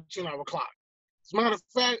on a 14-hour clock. As a matter of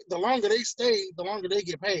fact, the longer they stay, the longer they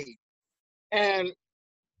get paid. And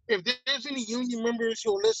if there's any union members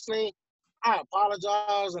who are listening, I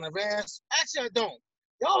apologize in advance. Actually, I don't.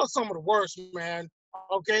 Y'all are some of the worst, man.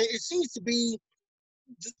 Okay, it seems to be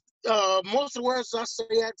most of the words I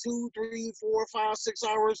say at 2, 3, 4, 5, 6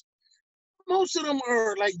 hours. Most of them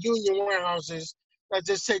are like union warehouses that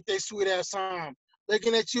just take their sweet ass time.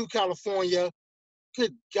 Looking at you, California.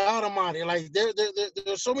 Good God Almighty! Like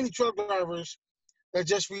there's so many truck drivers that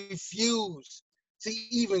just refuse to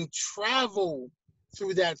even travel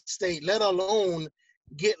through that state, let alone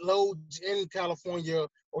get loads in California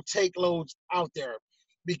or take loads out there,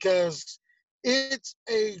 because it's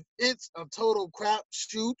a total crap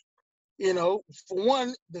shoot. For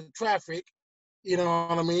one, the traffic. You know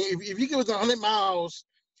what I mean? If you get within 100 miles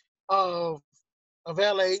of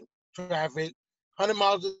LA, traffic, 100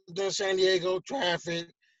 miles within San Diego, traffic,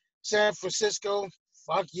 San Francisco,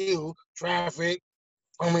 fuck you, traffic.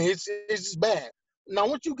 I mean, it's just bad. Now,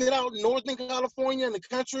 once you get out in Northern California in the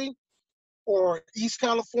country or East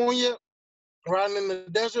California, around in the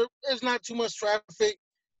desert, there's not too much traffic.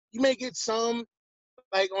 You may get some,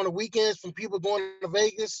 like on the weekends, from people going to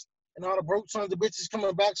Vegas and all the broke sons of bitches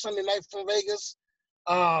coming back Sunday night from Vegas.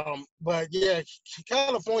 But yeah,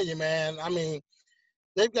 California, man. I mean,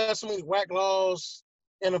 they've got so many whack laws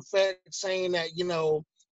in effect saying that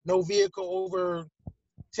no vehicle over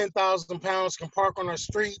 10,000 pounds can park on our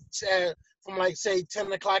streets from like say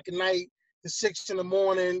 10 o'clock at night to 6 in the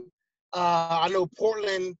morning. I know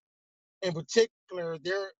Portland in particular,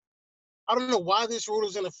 I don't know why this rule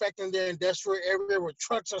is in effect in their industrial area where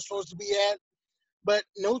trucks are supposed to be at, but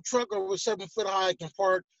no truck over 7 foot high can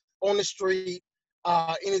park on the street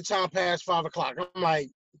anytime past 5 o'clock. I'm like,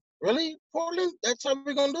 really, Portland? That's how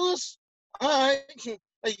we're gonna do this? All right,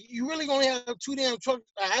 like you really gonna have two damn trucks?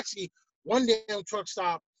 Actually, one damn truck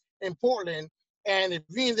stop in Portland, and if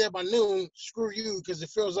you ain't there by noon, screw you, because it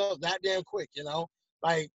fills up that damn quick.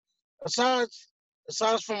 Like aside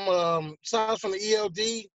aside from the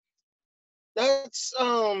ELD, that's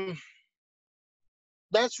um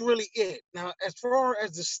that's really it. Now, as far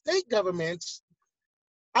as the state governments,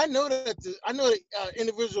 I know that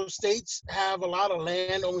individual states have a lot of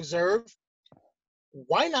land on reserve.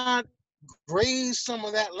 Why not graze some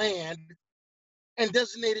of that land and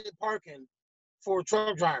designated parking for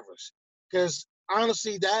truck drivers? Because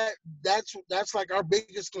honestly, that's like our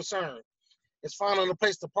biggest concern is finding a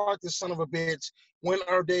place to park this son of a bitch when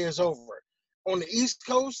our day is over. On the East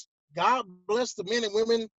Coast, God bless the men and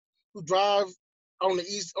women who drive on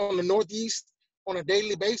the Northeast on a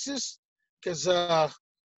daily basis, because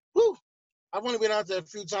whew, I've only been out there a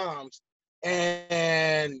few times,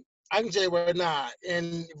 and I can tell you right now,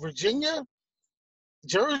 in Virginia,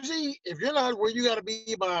 Jersey, if you're not where you got to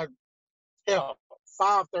be by hell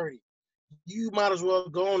 5:30, you might as well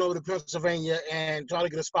go on over to Pennsylvania and try to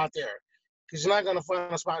get a spot there, because you're not gonna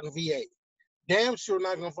find a spot in VA. Damn sure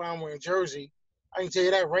not gonna find one in Jersey. I can tell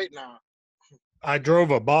you that right now. I drove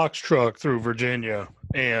a box truck through Virginia,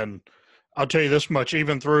 and I'll tell you this much,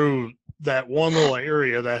 even through that one little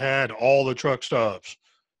area that had all the truck stops.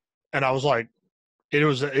 And I was like, it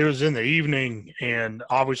was in the evening, and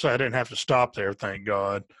obviously I didn't have to stop there, thank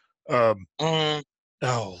God. Um, Mm,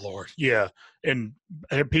 oh Lord, yeah. And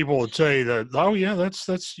people would say that, oh yeah,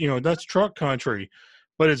 that's truck country.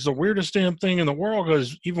 But it's the weirdest damn thing in the world,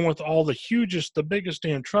 because even with all the biggest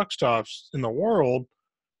damn truck stops in the world,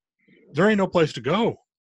 there ain't no place to go.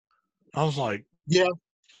 I was like, yeah,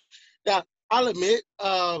 yeah. I'll admit,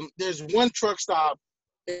 there's one truck stop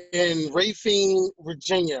in Racine,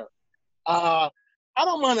 Virginia. Uh, I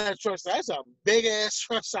don't mind that truck stop. That's a big ass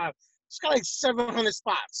truck stop. it's got like 700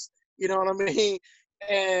 spots. You know what I mean?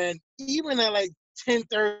 And even at like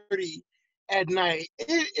 10:30 at night,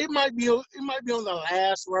 it might be on the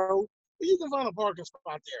last row, but you can find a parking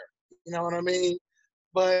spot there. You know what I mean?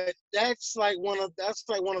 But that's like one of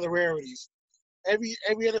the rarities. Every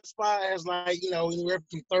other spot has like anywhere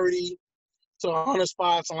from 30 to 100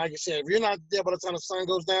 spots, and like I said, if you're not there by the time the sun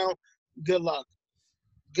goes down, good luck.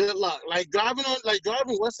 Good luck. Like driving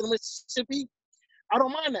west of the Mississippi, I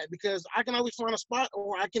don't mind that because I can always find a spot,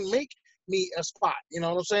 or I can make me a spot. You know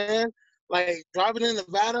what I'm saying? Like driving in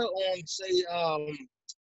Nevada on say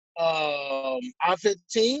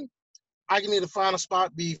I-15, I can either find a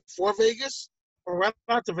spot before Vegas or right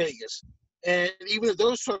after Vegas. And even if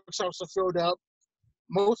those truck stops are filled up,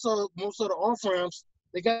 most of the off ramps,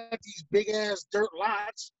 they got these big ass dirt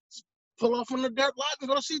lots. Pull off on the dirt lot and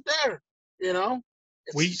go sit there. You know,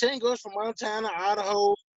 it's the same goes from Montana, Idaho,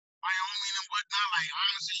 Wyoming, and whatnot. Like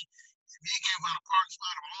honestly, if you can't find a parking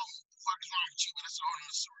spot at home, what the fuck is wrong with you? But that's a whole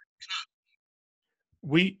nother story.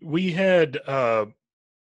 We had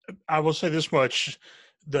I will say this much: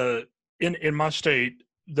 in my state,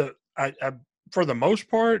 I for the most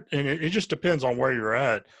part, and it just depends on where you're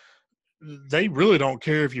at. They really don't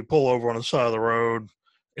care if you pull over on the side of the road,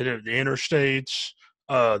 the interstates,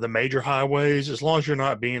 the major highways, as long as you're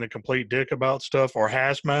not being a complete dick about stuff or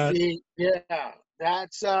hazmat. See, yeah,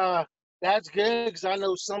 that's good because I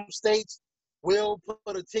know some states will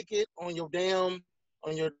put a ticket on your damn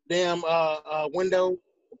window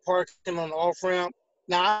for parking on the off ramp.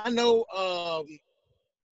 Now I know.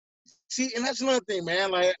 See, and that's another thing,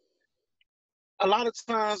 man. Like a lot of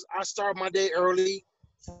times I start my day early,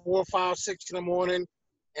 4, 5, 6 in the morning,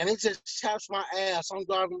 and it just chaps my ass. I'm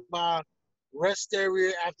driving by rest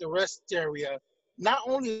area after rest area. Not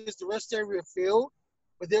only is the rest area filled,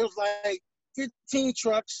 but there's like 15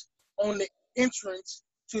 trucks on the entrance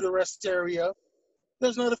to the rest area.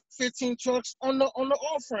 There's another 15 trucks on the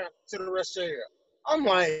off ramp to the rest area. I'm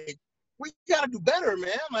like, we gotta do better,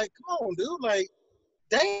 man. Like, come on, dude. Like,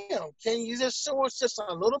 damn, can you just show us just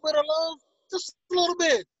a little bit of love? Just a little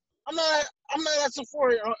bit. I'm not asking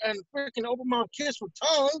for it and freaking open mouth kiss with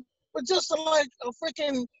tongue, but just like a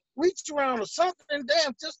freaking reach around or something.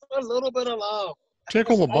 Damn, just a little bit of love.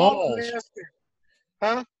 Tickle That's the all I'm balls. asking.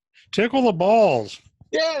 Huh? Tickle the balls.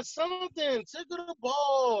 Yeah, something. Tickle the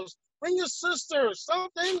balls. Bring your sister.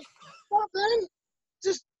 Something. Something.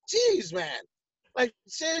 Just, jeez, man. Like,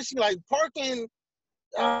 seriously, like parking.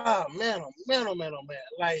 Ah, man, oh, man, oh, man, oh, man.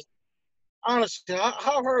 Like, honestly, how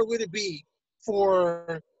hard would it be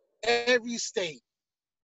for every state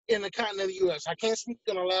in the continental U.S.? I can't speak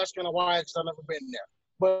on Alaska and Hawaii because I've never been there.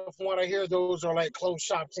 But from what I hear, those are like closed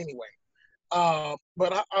shops anyway. But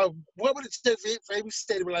what would it take for every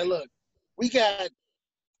state to be like, look, we got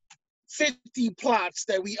 50 plots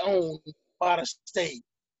that we own by the state.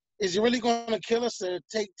 Is it really going to kill us to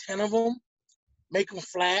take 10 of them, make them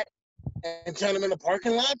flat, and turn them into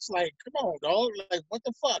parking lots? Like, come on, dog. Like, what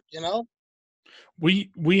the fuck, you know?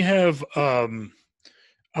 We have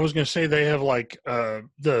I was going to say they have like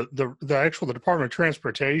the actual the Department of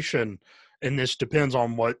Transportation, and this depends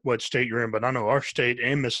on what state you're in, but I know our state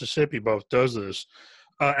and Mississippi both does this.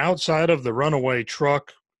 Outside of the runaway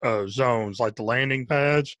truck zones, like the landing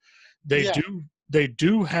pads, they Yeah.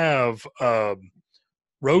 do have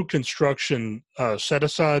road construction set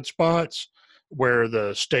aside spots where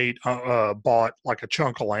the state bought like a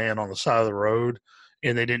chunk of land on the side of the road,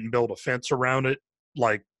 and they didn't build a fence around it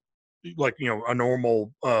like a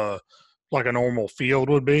normal like a normal field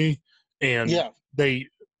would be, and Yeah. they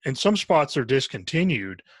in some spots are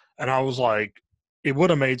discontinued, and I was like, it would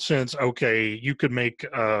have made sense. Okay, you could make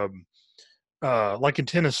like in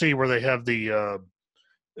Tennessee where they have the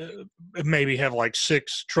maybe have like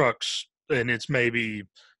 6 trucks, and it's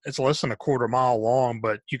less than a quarter mile long,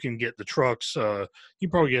 but you can get the trucks. You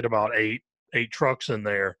probably get about eight trucks in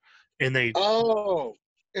there, and they. Oh,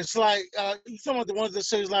 it's like you talking about the ones that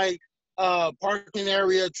says like parking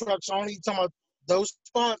area trucks only. You talking about those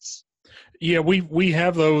spots? Yeah, we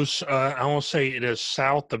have those. I want to say it is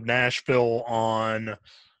south of Nashville on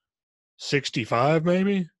 65,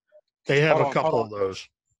 maybe. They have Hold a on, hold couple on. of those.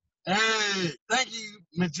 Hey, thank you,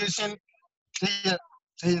 magician. See ya.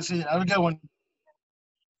 See ya. See ya. Have a good one.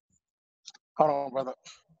 Hold on, brother.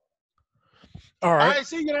 All All right. right,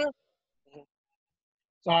 see you now.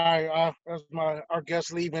 Sorry, that's our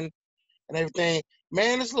guest leaving and everything.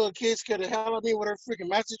 Man, this little kid scared the hell out of me with her freaking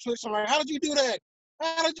magic tricks. I'm like, how did you do that?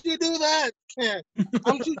 How did you do that?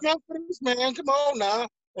 I'm too drunk for this, man. Come on now.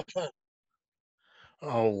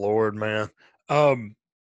 Oh Lord, man. Um,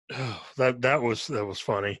 that was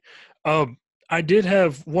funny. Um, I did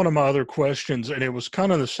have one of my other questions, and it was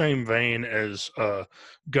kind of the same vein as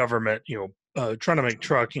government, trying to make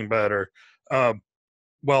trucking better. Uh,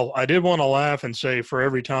 well, I did want to laugh and say for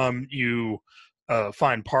every time you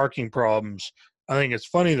find parking problems, I think it's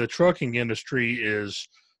funny the trucking industry is,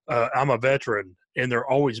 I'm a veteran, and they're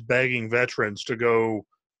always begging veterans to go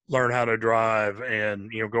learn how to drive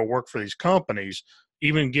and, go work for these companies,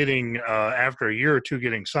 even getting, after a year or two,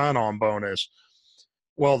 getting sign-on bonus.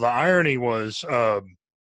 Well, the irony was,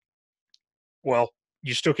 well,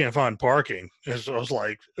 you still can't find parking. I was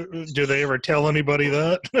like, do they ever tell anybody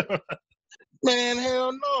that? Man,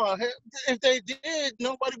 hell no. If they did,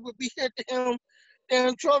 nobody would be here to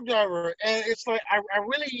damn truck driver. And it's like I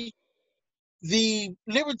really, the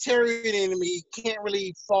libertarian in me can't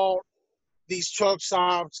really fault these truck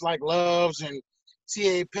stops like Love's and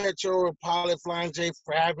CA Petro or Pilot Flying J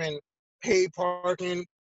for having paid parking.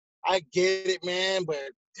 I get it, man,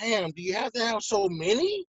 but damn, do you have to have so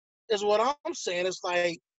many? Is what I'm saying. It's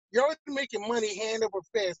like you're already making money hand over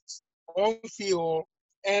fist on fuel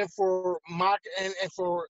and for marking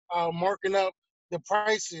up the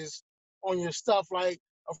prices on your stuff. Like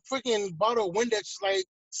a freaking bottle of Windex is like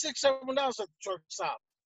 $6-7 at the truck stop,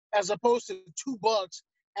 as opposed to $2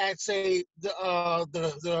 at say the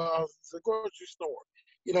grocery store.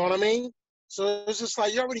 You know what I mean? So it's just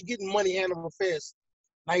like you're already getting money hand over fist.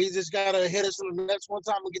 Now you just gotta hit us in the next one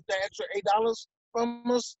time and get that extra $8 from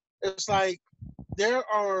us. It's like there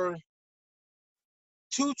are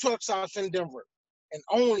 2 truck stops in Denver, and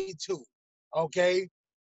only 2. Okay,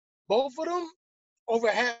 both of them over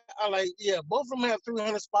half. Both of them have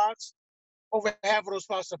 300 spots. Over half of those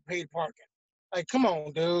spots are paid parking. Like, come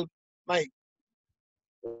on, dude. Like,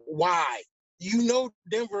 why?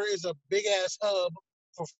 Denver is a big ass hub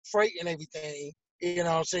for freight and everything. You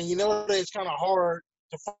know what I'm saying? You know that it's kind of hard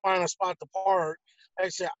to find a spot to park. Like I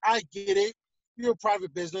said, I get it. You're a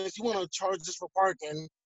private business. You want to charge us for parking,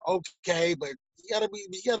 okay? But you gotta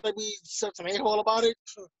be such an a-hole about it.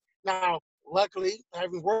 Now, luckily,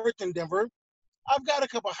 having worked in Denver, I've got a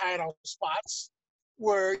couple hideout spots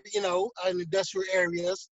where in industrial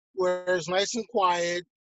areas where it's nice and quiet.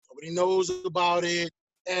 Nobody knows about it.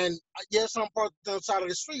 And yes, I'm parked on the side of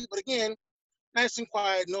the street, but again, nice and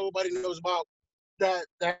quiet. Nobody knows about that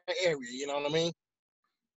area. You know what I mean?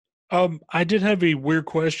 I did have a weird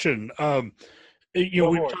question. Go We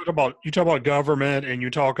for it. talk about government and you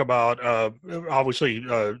talk about obviously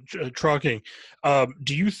trucking.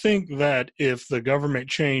 Do you think that if the government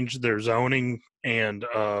changed their zoning and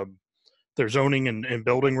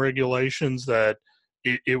building regulations, that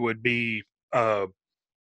it would be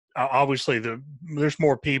obviously there's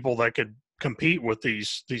more people that could compete with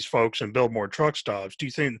these folks and build more truck stops? Do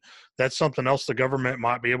you think that's something else the government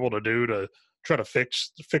might be able to do to try to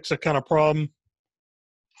fix that kind of problem?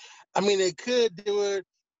 I mean, they could do it,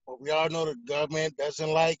 but we all know the government doesn't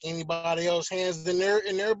like anybody else hands in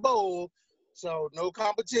their bowl. So no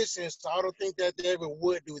competition. So I don't think that they ever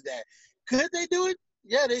would do that. Could they do it?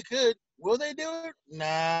 Yeah, they could. Will they do it?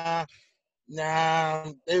 Nah,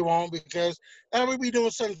 they won't, because that would be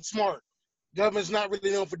doing something smart. Government's not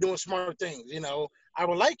really known for doing smart things. I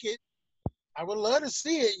would like it. I would love to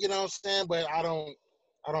see it. You know what I'm saying? But I don't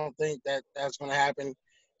think that that's going to happen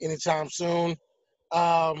anytime soon.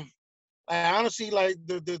 Um, I honestly, like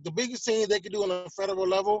the biggest thing they could do on a federal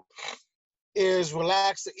level is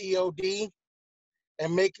relax the EOD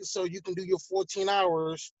and make it so you can do your 14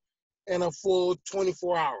 hours in a full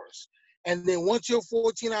 24 hours. And then once your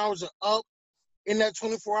 14 hours are up in that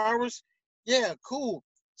 24 hours, yeah, cool.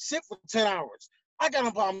 Sit for 10 hours. I got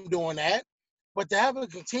no problem doing that. But to have a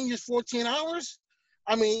continuous 14 hours,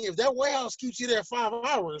 I mean, if that warehouse keeps you there 5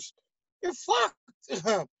 hours, you're fucked.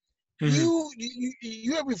 Hmm.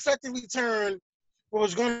 You have effectively turned what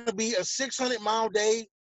was going to be a 600-mile day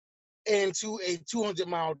into a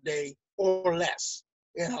 200-mile day or less.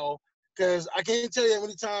 Because I can't tell you how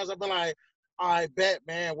many times I've been like, I bet,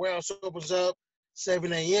 man, warehouse opens up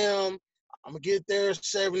 7 a.m. I'm going to get there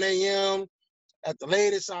 7 a.m. At the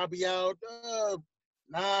latest, I'll be out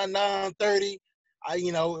 9:30.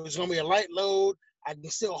 It's going to be a light load. I can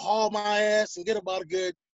still haul my ass and get about a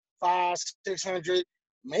good 500-600,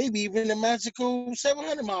 maybe even a magical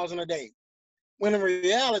 700 miles in a day. When in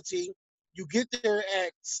reality, you get there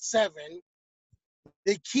at 7,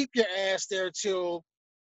 they keep your ass there till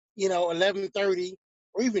 11:30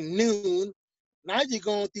 or even noon. Now you're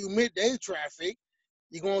going through midday traffic.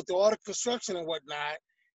 You're going through all the construction and whatnot.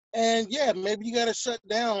 And yeah, maybe you got to shut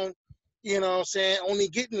down, what I'm saying, only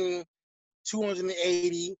getting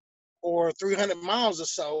 280 or 300 miles or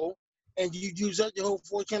so, and you use up your whole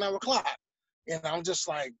 14-hour clock. I'm just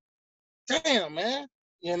like, damn, man.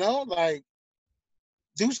 Like,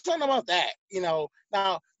 Do something about that.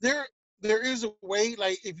 Now there is a way.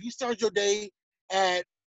 Like if you start your day at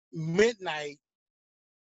midnight,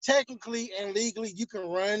 technically and legally you can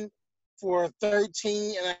run for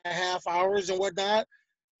 13 and a half hours and whatnot.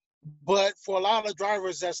 But for a lot of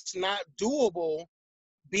drivers, that's not doable,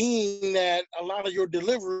 being that a lot of your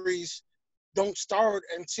deliveries don't start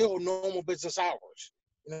until normal business hours.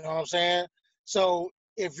 You know what I'm saying? So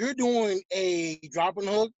if you're doing a drop and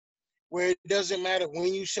hook where it doesn't matter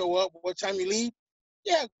when you show up, what time you leave,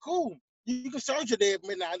 yeah, cool. You can start your day at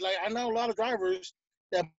midnight. Like I know a lot of drivers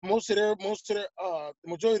that the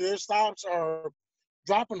majority of their stops are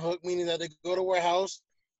drop and hook, meaning that they go to a warehouse,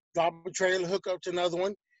 drop a trailer, hook up to another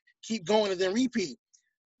one, keep going, and then repeat.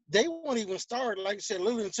 They won't even start, like I said,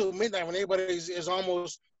 literally until midnight when everybody is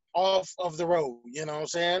almost off of the road. You know what I'm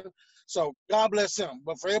saying? So God bless them.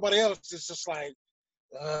 But for everybody else, it's just like,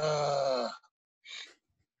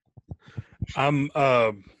 I'm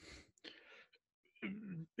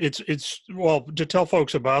it's well, to tell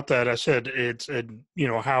folks about that, I said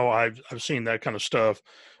how I've seen that kind of stuff.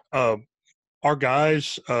 Our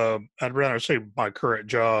guys, I'd rather say my current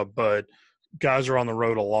job, but guys are on the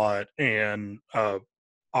road a lot, and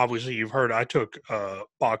obviously you've heard I took a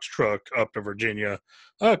box truck up to Virginia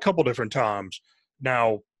a couple different times.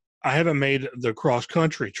 Now I haven't made the cross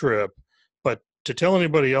country trip, but to tell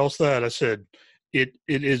anybody else that, I said it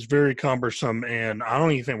is very cumbersome, and I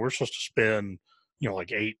don't even think we're supposed to spend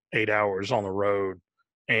like eight hours on the road,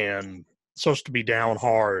 and supposed to be down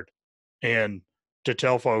hard. And to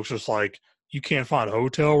tell folks, it's like you can't find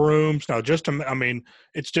hotel rooms now. I mean,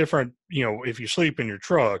 it's different, if you sleep in your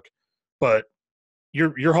truck, but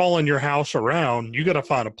you're hauling your house around. You got to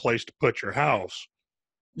find a place to put your house.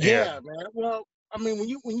 yeah, man. Well, I mean,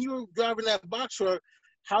 when you were driving that box truck,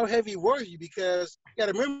 how heavy were you? Because you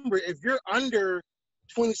got to remember, if you're under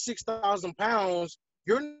 26,000 pounds,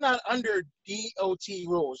 you're not under DOT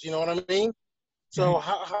rules. You know what I mean? So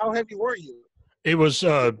how heavy were you? It was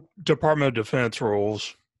Department of Defense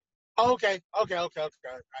rules. Oh, okay. All right,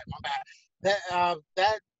 my bad.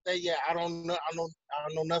 That yeah, I don't know. I don't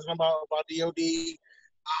know nothing about DOD. But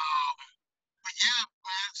yeah,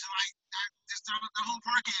 man, it's like just the whole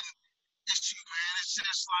parking issue, man. It's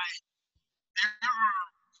just like there are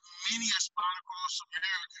many a spot across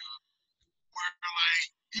America where like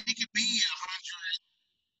it could be 100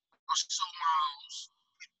 or so miles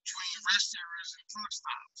between rest areas and truck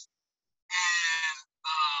stops, and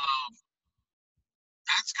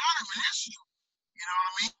that's kind of an issue. You know what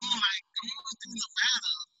I mean? Like going through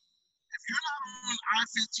Nevada, if you're not on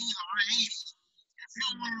I-15 or I-80, if you're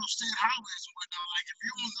on one of those state highways and whatnot, like if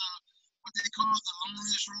you're on what they call the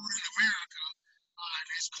loneliest road in America, and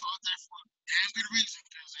it's called that for a damn good reason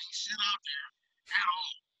because ain't shit out there at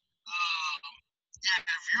all. Yeah,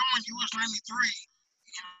 if you're on US 93,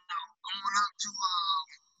 going up to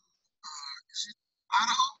is it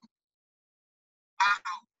Idaho?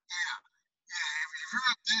 Idaho, yeah. If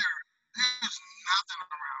you're up there, there's nothing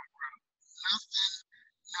around, bro. Nothing.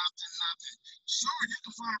 Sure, you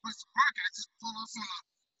can find a place to park at, just pull off on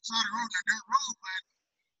the side of the road, in a dirt road, but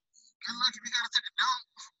good luck if you gotta take a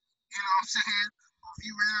dump. You know what I'm saying? Or if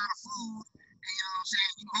you ran out of food, and you know what I'm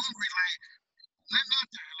saying, you hungry, like nothing out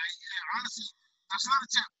there. Like, yeah, honestly, that's not a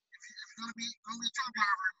tip. If you're gonna be a truck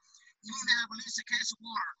driver, you need to have at least a case of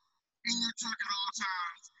water in your truck at all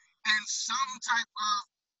times, and some type of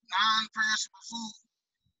non-perishable food,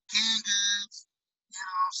 canned goods, you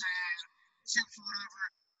know what I'm saying, chips or whatever,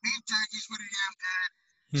 beef jerky's pretty damn good,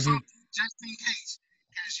 something just in case,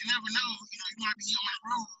 because you never know, you might be on the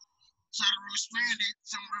road, side of the road stranded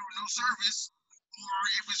somewhere with no service, or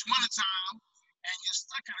if it's wintertime and you're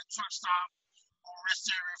stuck at a truck stop or rest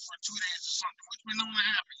area for 2 days or something, which may normally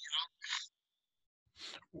happen.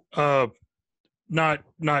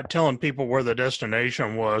 Not telling people where the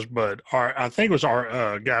destination was, but I think it was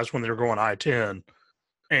our guys when they were going I-10,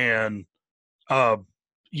 and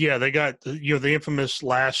yeah, they got the infamous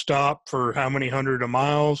last stop for how many hundred of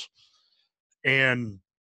miles, and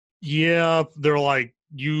yeah, they're like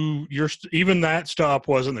you're even that stop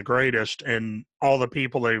wasn't the greatest, and all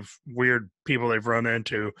the weird people they've run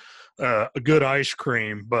into, a good ice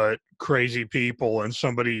cream, but crazy people, and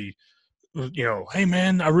somebody, hey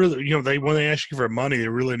man, I really, when they ask you for money, they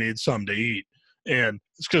really need something to eat, and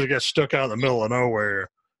it's because they got stuck out in the middle of nowhere.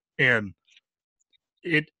 And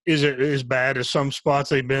it as bad as some spots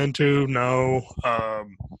they've been to? No.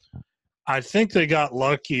 I think they got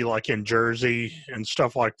lucky, like in Jersey and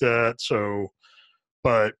stuff like that. So,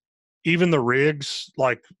 but even the rigs,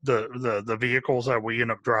 like the vehicles that we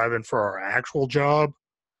end up driving for our actual job,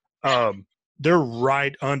 they're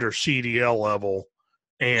right under CDL level,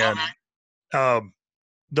 and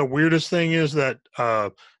the weirdest thing is that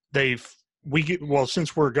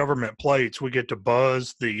since we're government plates, we get to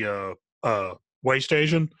buzz the way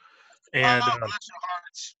station, and Oh, bless your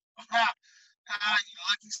hearts. You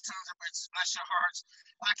lucky sons of bitches. Bless your hearts.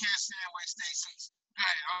 I can't stand way stations. Go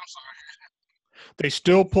ahead. I'm sorry. they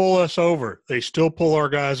still pull us over. They still pull our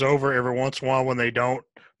guys over every once in a while when they don't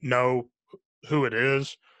know who it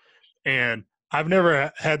is. And I've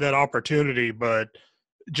never had that opportunity, but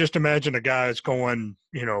just imagine a guy that's going,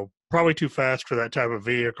 probably too fast for that type of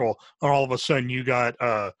vehicle, and all of a sudden you got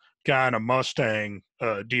a guy in a Mustang,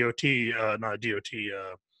 DOT, not a DOT,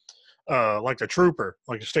 like the trooper,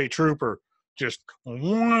 like a state trooper, just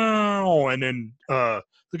wow, and then the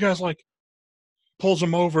guy's like pulls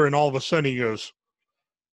him over, and all of a sudden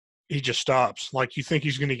he just stops. Like you think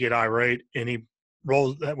he's going to get irate, and he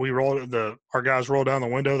rolls. Our guys roll down the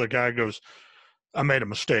window. The guy goes, "I made a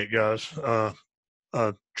mistake, guys. Try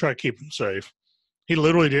to keep him safe." He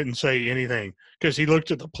literally didn't say anything because he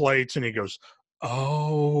looked at the plates and he goes,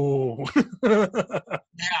 "Oh." Yeah,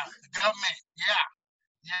 the government. Yeah.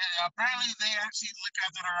 Yeah. Apparently, they actually look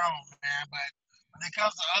after their own, man. But when it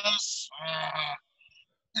comes to us,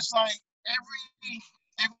 it's like every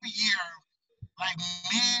year, like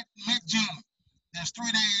mid June, there's 3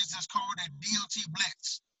 days that's called a DOT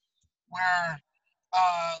Blitz, where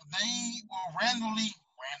they will randomly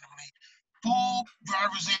pull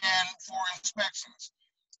drivers in for inspections.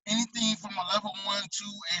 Anything from a level 1 to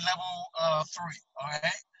a level 3. All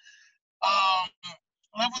right.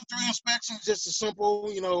 Level 3 inspection is just a simple,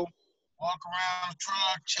 walk around the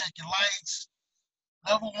truck, check your lights.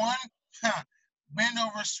 Level 1, bend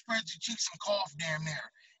over, spread your cheeks, and cough damn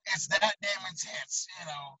near. It's that damn intense.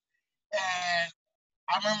 And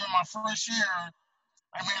I remember my first year,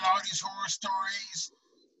 I made all these horror stories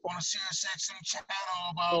on a Sirius XM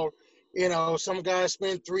channel about, some guy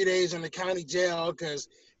spent 3 days in the county jail because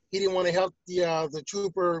he didn't want to help the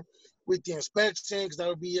trooper with the inspection because that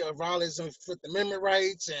would be a violation of Fifth Amendment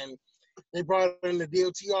rights. And they brought in the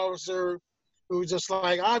DOT officer who was just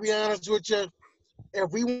like, I'll be honest with you,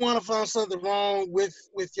 if we want to find something wrong with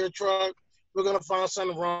your truck, we're going to find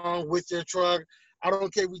something wrong with your truck. I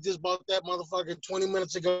don't care if we just bought that motherfucker 20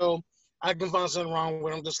 minutes ago. I can find something wrong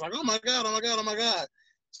with them. Just like, oh my God, oh my God, oh my God.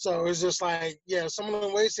 So it's just like, yeah, some of the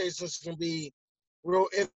way stations can be real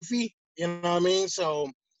iffy, you know what I mean? So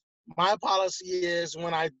my policy is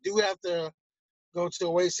when I do have to go to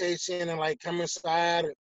a way station and like come inside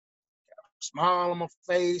and smile on my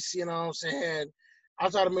face, you know what I'm saying? I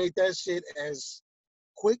try to make that shit as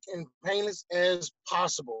quick and painless as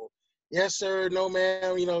possible. Yes, sir, no,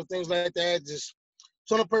 ma'am, things like that. Just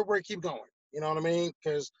so on the paperwork, keep going. You know what I mean?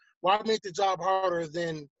 Because why make the job harder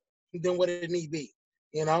than what it need be?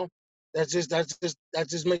 You know, that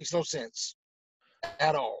just makes no sense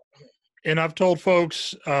at all. And I've told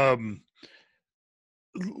folks,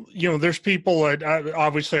 there's people that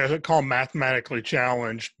obviously I call mathematically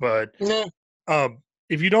challenged, but Yeah.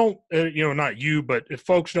 If you don't, not you, but if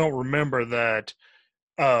folks don't remember that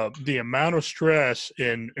the amount of stress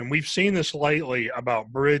and we've seen this lately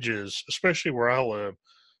about bridges, especially where I live,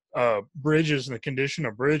 bridges and the condition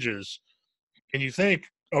of bridges, and you think,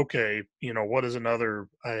 okay, what is another?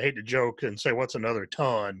 I hate to joke and say what's another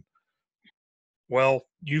ton. Well,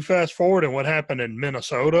 you fast forward and what happened in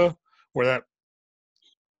Minnesota, where that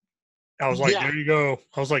I was like, Yeah. there you go.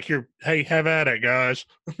 I was like, here, hey, have at it, guys.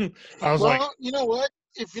 I was like, Well, you know what?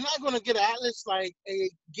 If you're not going to get an atlas,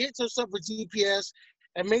 get yourself a GPS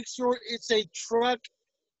and make sure it's a truck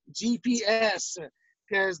GPS.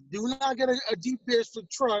 Because do not get a GPS for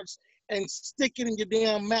trucks and stick it in your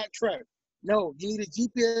damn Mack truck. No, you need a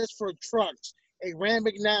GPS for trucks, a Rand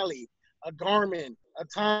McNally, a Garmin, a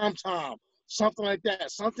TomTom, something like that.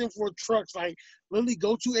 Something for trucks. Like literally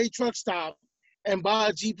go to a truck stop and buy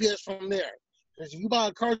a GPS from there. Because if you buy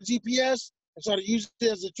a car GPS and try to use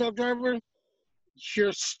it as a truck driver,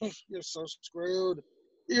 you're so screwed.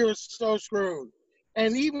 You're so screwed.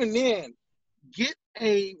 And even then, get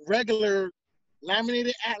a regular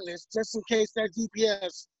laminated atlas just in case that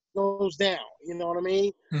GPS goes down. You know what I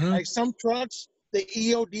mean? mm-hmm. Like some trucks, the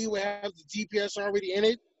EOD will have the GPS already in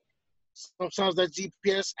it. Sometimes that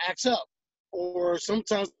GPS acts up, or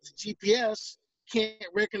sometimes the GPS can't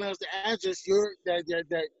recognize the address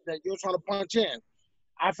that you're trying to punch in.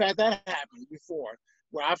 I've had that happen before,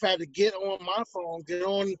 where I've had to get on my phone, get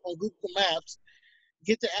on Google Maps,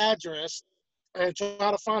 get the address, and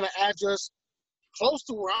try to find an address close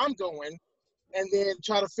to where I'm going, and then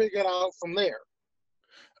try to figure it out from there.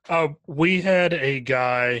 We had a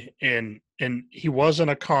guy and he wasn't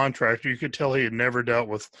a contractor. You could tell he had never dealt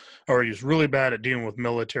with, or he was really bad at dealing with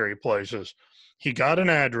military places. He got an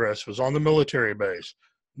address, was on the military base.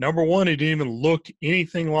 Number one, he didn't even look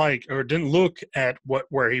anything like, or didn't look at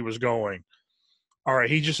where he was going. All right,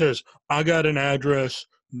 he just says, "I got an address.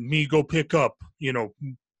 Me go pick up."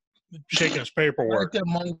 Shaking his Right paperwork. there,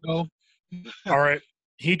 Mongo. All right,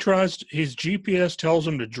 his GPS tells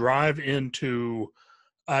him to drive into.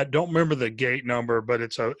 I don't remember the gate number, but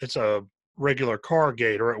it's a regular car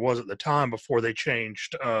gate, or it was at the time before they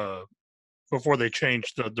changed the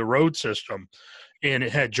road system, and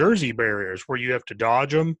it had Jersey barriers where you have to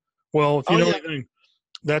dodge them. Well, if you Oh know yeah. anything,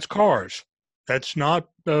 that's cars. That's not.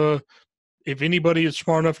 If anybody is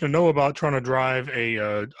smart enough to know about trying to drive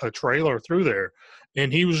a trailer through there,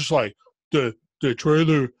 and he was just like, the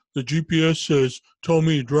trailer, the GPS says told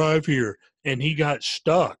me to drive here, and he got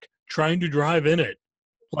stuck trying to drive in it.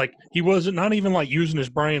 Like, he wasn't, not even like using his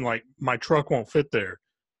brain, like, my truck won't fit there.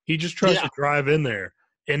 He just tries Yeah. to drive in there.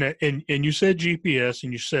 And you said GPS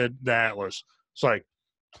and you said the Atlas. It's like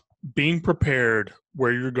being prepared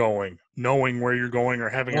where you're going, knowing where you're going, or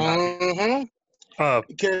having an idea. Mm-hmm. Uh,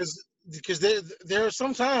 Because there are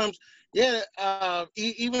sometimes, yeah,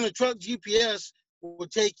 even a truck GPS will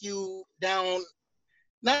take you down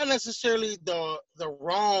not necessarily the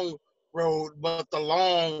wrong road, but the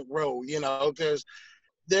long road. Because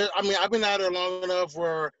I've been out there long enough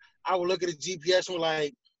where I would look at the GPS and be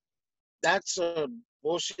like, that's a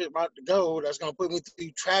bullshit route to go. That's gonna put me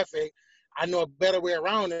through traffic. I know a better way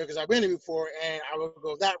around there because I've been there before, and I will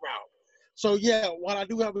go that route. So yeah, while I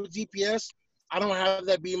do have a GPS, I don't have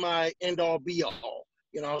that be my end all be all.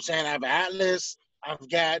 You know what I'm saying? I have an Atlas. I've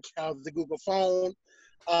got the Google phone,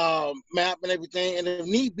 map, and everything. And if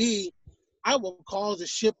need be, I will call the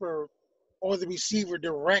shipper or the receiver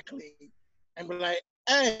directly and be like,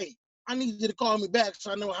 "Hey, I need you to call me back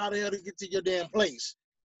so I know how the hell to get to your damn place."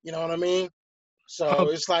 You know what I mean? uh, So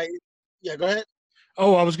it's like, yeah, go ahead.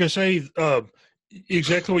 oh, I was gonna say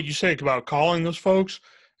exactly what you said about calling those folks.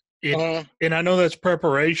 It Uh, and I know that's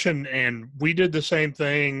preparation, and we did the same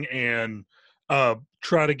thing, and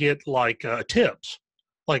try to get like tips.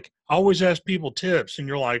 Like, I always ask people tips, and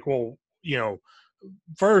you're like, well,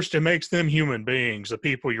 first, it makes them human beings, the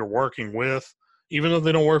people you're working with, even though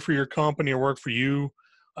they don't work for your company or work for you.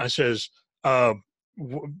 I says, uh,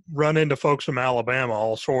 run into folks from Alabama,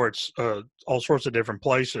 all sorts of different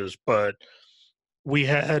places. But we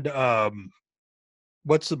had,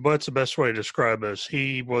 what's the best way to describe this?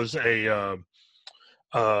 He was a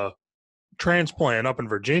uh, transplant up in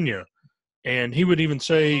Virginia, and he would even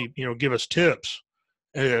say, give us tips.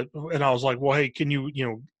 And I was like, well, hey, can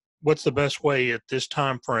what's the best way at this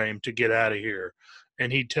time frame to get out of here?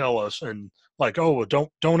 And he'd tell us, and like, oh, well,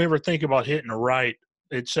 don't ever think about hitting a right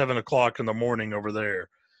at 7 o'clock in the morning over there.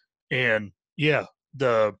 And yeah,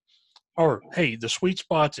 or hey, the sweet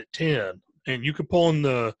spot's at 10, and you can pull in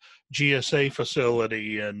the GSA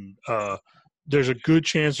facility, and there's a good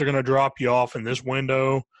chance they're going to drop you off in this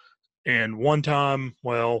window. And one time,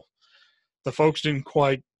 well, the folks didn't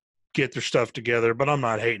quite get their stuff together, but I'm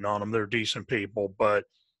not hating on them. They're decent people. But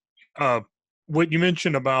uh, what you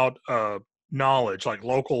mentioned about knowledge, like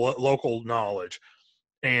local knowledge,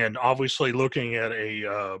 and obviously looking at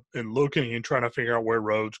and looking and trying to figure out where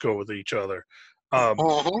roads go with each other, um,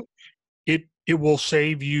 uh-huh. it will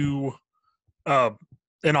save you. Uh,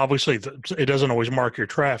 and obviously, it doesn't always mark your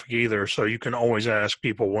traffic either, so you can always ask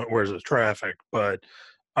people where's the traffic, but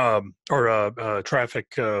or traffic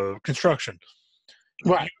construction.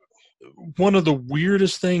 Right. One of the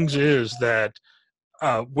weirdest things is that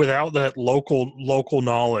without that local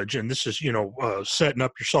knowledge, and this is setting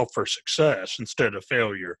up yourself for success instead of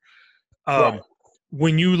failure. Right. Um,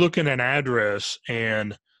 when you look at an address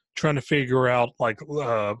and trying to figure out like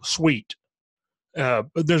suite,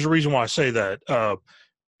 there's a reason why I say that.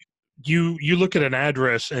 You look at an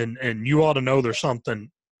address and you ought to know there's something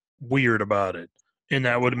weird about it, and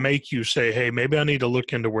that would make you say, hey, maybe I need to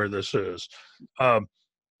look into where this is. Um,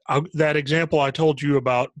 that example I told you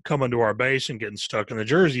about coming to our base and getting stuck in the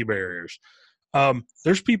Jersey barriers.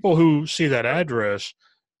 There's people who see that address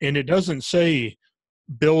and it doesn't say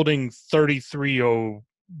building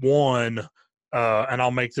 3301, and I'll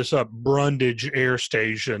make this up, Brundage Air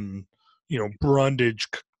Station, Brundage,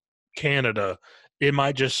 Canada. It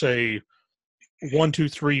might just say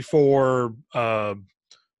 1234, I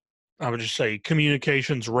would just say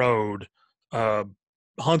Communications Road, uh,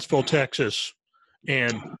 Huntsville, Texas,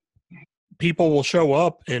 and people will show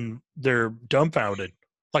up and they're dumbfounded.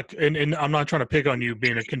 Like, and I'm not trying to pick on you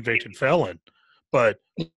being a convicted felon, but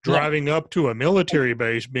No. driving up to a military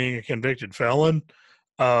base being a convicted felon,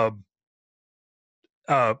 uh,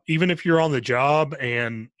 even if you're on the job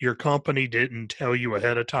and your company didn't tell you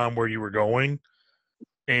ahead of time where you were going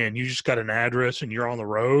and you just got an address and you're on the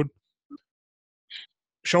road,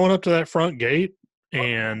 showing up to that front gate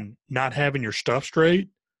and not having your stuff straight,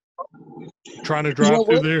 trying to You know drive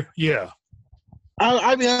through what? there. Yeah.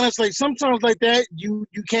 I'll be honest, like sometimes like that, you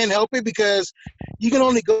can't help it because you can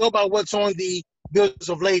only go by what's on the bills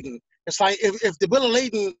of lading. It's like if the bill of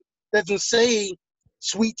lading doesn't say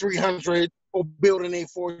Suite 300 or Building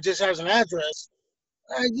A4, it just has an address,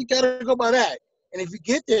 you gotta go by that. And if you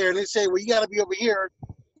get there and they say, well, you gotta be over here,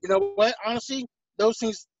 you know what? Honestly, those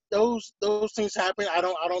things happen. I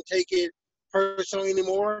don't take it personally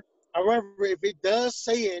anymore. However, if it does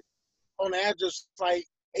say it on the address like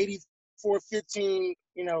 8415,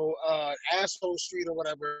 Asshole Street or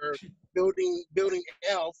whatever, building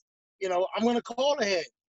F, I'm gonna call ahead.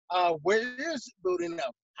 Where is building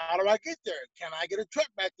F? How do I get there? Can I get a truck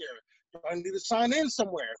back there? Do I need to sign in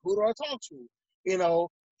somewhere? Who do I talk to? You know.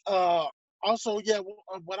 Uh, Also, yeah,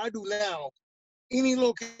 what I do now, any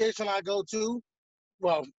location I go to,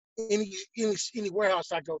 well, any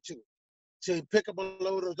warehouse I go to pick up a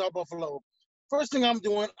load or drop off a load. First thing I'm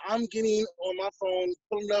doing, I'm getting on my phone,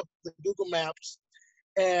 pulling up the Google Maps,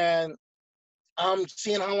 and I'm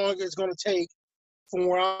seeing how long it's going to take from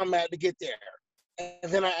where I'm at to get there.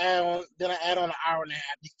 And then I add on an hour and a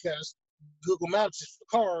half because Google Maps is for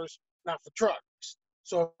cars, not for trucks.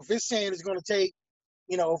 So if it's saying it's going to take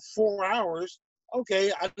 4 hours,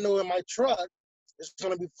 okay, I know in my truck it's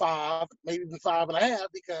going to be five, maybe even 5.5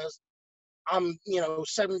 because I'm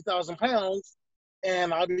 70,000 pounds,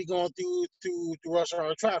 and I'll be going through rush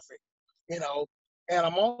hour traffic, you know. And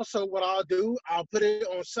I'm also what I'll do, I'll put it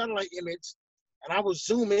on satellite image, and I will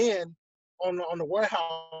zoom in on the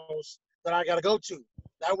warehouse that I got to go to.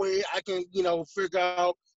 That way I can figure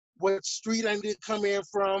out what street I need to come in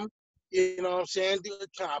from. You know what I'm saying?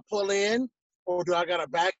 Can I pull in, or do I got to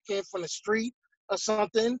back in from the street or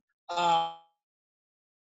something?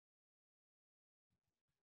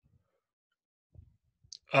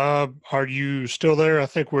 Are you still there? I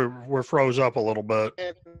think we're froze up a little bit.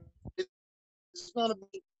 And it's gonna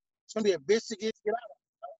be a bitch to get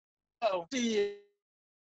out. Oh, see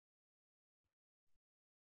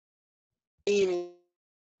you.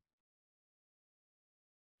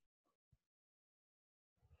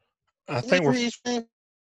 I think we're.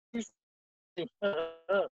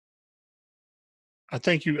 I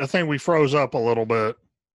think we froze up a little bit.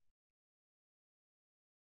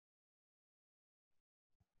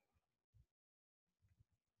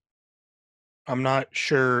 I'm not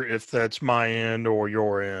sure if that's my end or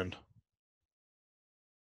your end.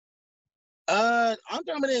 I'm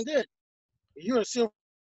coming in good. You're still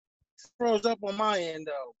froze up on my end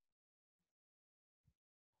though.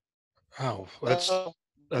 Oh, that's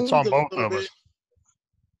Moved on a both little of us. bit.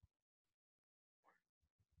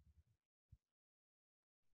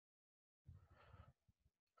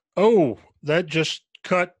 Oh, that just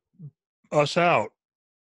cut us out.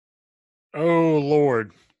 Oh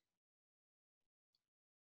Lord,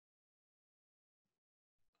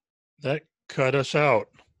 that cut us out.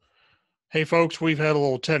 Hey folks, we've had a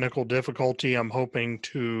little technical difficulty. I'm hoping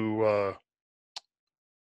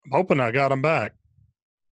I got him back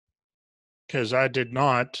because I did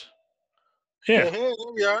not. Yeah, There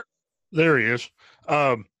we are. there he is.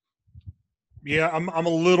 Um, yeah, I'm a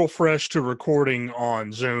little fresh to recording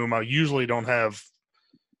on Zoom. I usually don't have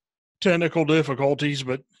technical difficulties,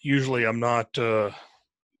 but usually I'm not. Yeah.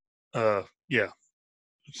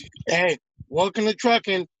 Hey, welcome to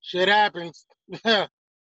trucking. Shit happens.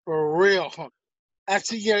 For real.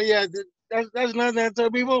 Actually, yeah. That's another thing I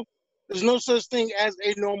tell people. There's no such thing as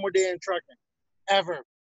a normal day in trucking, ever.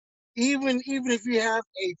 Even if you have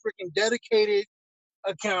a freaking dedicated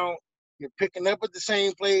account, you're picking up at the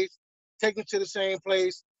same place, taking to the same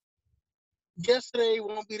place. Yesterday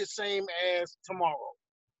won't be the same as tomorrow,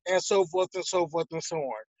 and so forth and so forth and so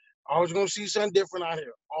on. Always gonna see something different out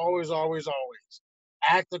here. Always, always, always.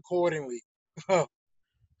 Act accordingly.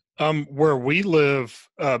 Where we live,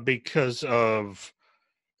 because of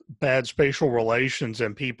bad spatial relations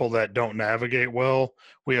and people that don't navigate well,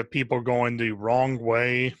 we have people going the wrong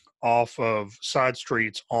way off of side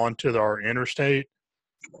streets onto our interstate.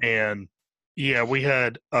 And yeah, we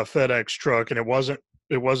had a FedEx truck, and it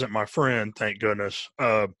wasn't my friend, thank goodness.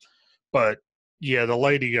 But yeah, the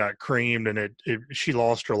lady got creamed, and she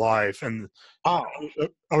lost her life. And Oh,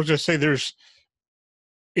 I was just say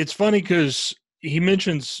it's funny because he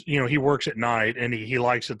mentions he works at night and he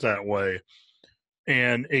likes it that way,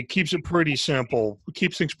 and it keeps it pretty simple. It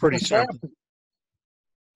keeps things pretty simple.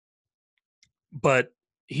 But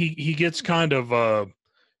he gets kind of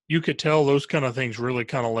you could tell those kind of things really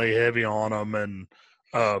kind of lay heavy on him, and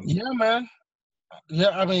yeah, man. Yeah,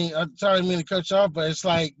 I mean, I'm sorry, I mean to cut you off, but it's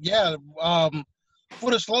like, yeah, full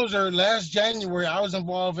disclosure, last January I was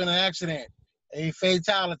involved in an accident, a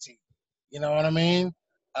fatality. You know what I mean?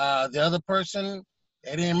 The other person,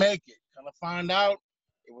 they didn't make it. Kind of find out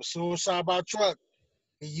it was suicide by truck.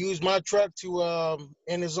 He used my truck to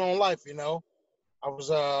end his own life. You know, I was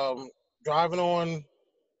driving on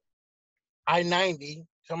I-90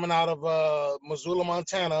 coming out of Missoula,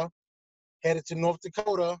 Montana, headed to North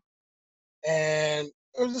Dakota, and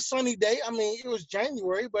it was a sunny day. I mean, it was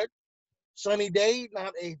January, but sunny day,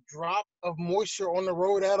 not a drop of moisture on the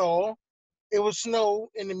road at all. It was snow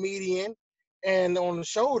in the median and on the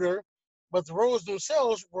shoulder, but the roads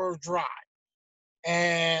themselves were dry.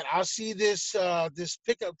 And I see this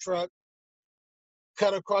pickup truck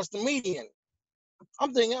cut across the median.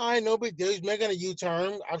 I'm thinking, I know big deal. He's making a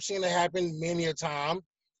U-turn. I've seen it happen many a time.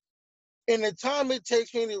 And the time it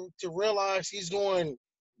takes me to realize he's going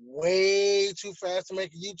way too fast to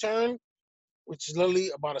make a U-turn, which is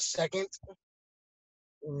literally about a second,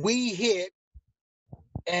 we hit.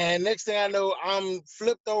 And next thing I know, I'm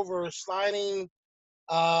flipped over, sliding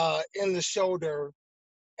in the shoulder,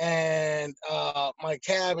 and my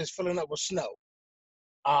cab is filling up with snow.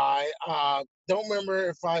 I don't remember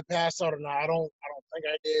if I passed out or not. I don't think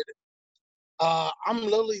I did. I'm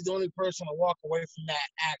literally the only person to walk away from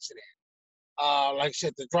that accident. Like I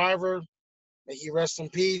said, the driver, may he rest in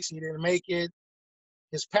peace. He didn't make it.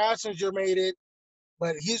 His passenger made it,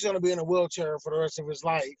 but he's going to be in a wheelchair for the rest of his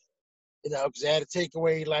life. You know, because they had to take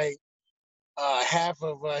away like half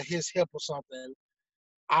of his hip or something.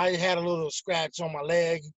 I had a little scratch on my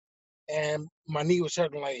leg, and my knee was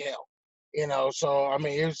hurting like hell. You know, so I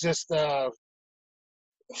mean, it was just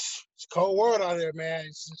it's a cold world out there, man.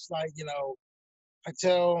 It's just like, you know, I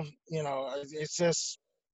tell, you know, it's just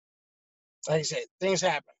like I said, things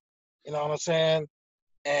happen. You know what I'm saying?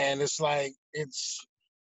 And it's like it's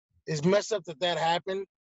messed up that that happened.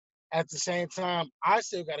 At the same time, I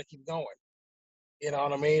still got to keep going. You know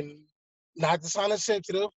what I mean? Not to sound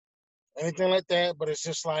insensitive, anything like that, but it's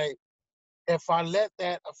just like if I let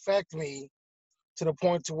that affect me to the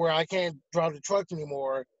point to where I can't drive the truck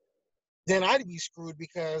anymore, then I'd be screwed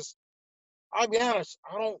because I'll be honest,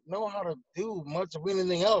 I don't know how to do much of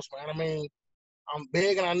anything else, man. I mean, I'm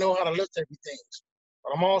big and I know how to lift everything,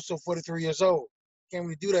 but I'm also 43 years old. Can't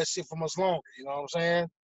really do that shit for much longer, you know what I'm saying?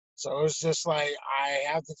 So it's just like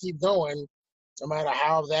I have to keep going no matter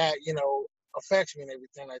how that, you know, affects me and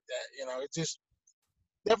everything like that. You know, it just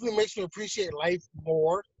definitely makes me appreciate life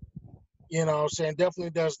more, you know what I'm saying?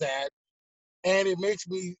 Definitely does that. And it makes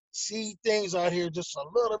me see things out here just a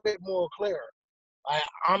little bit more clear.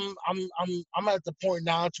 I'm at the point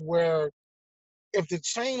now to where if the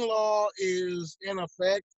chain law is in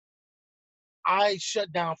effect, I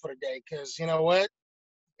shut down for the day because you know what?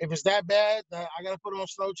 If it's that bad that I gotta put on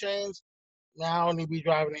slow chains, now I don't need to be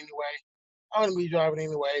driving anyway. I don't need to be driving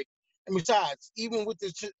anyway. And besides, even with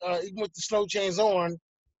the slow chains on,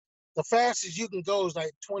 the fastest you can go is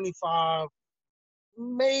like 25,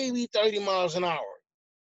 maybe 30 miles an hour.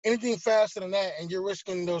 Anything faster than that, and you're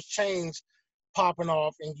risking those chains popping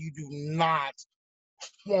off, and you do not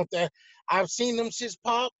want that. I've seen them shits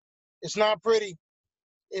pop. It's not pretty.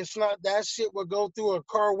 It's not. That shit will go through a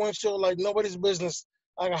car windshield like nobody's business,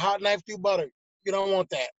 like a hot knife through butter. You don't want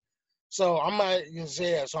that. So I'm like,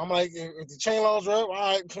 yeah. So I'm like, if the chain laws are up, all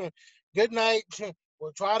right, good night.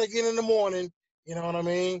 We'll try to get in the morning. You know what I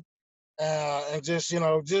mean? And just, you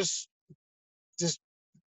know, just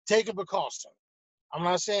take a precaution. I'm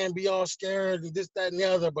not saying be all scared and this, that, and the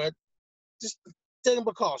other, but just take a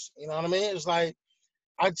precaution. You know what I mean? It's like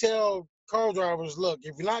I tell car drivers, look,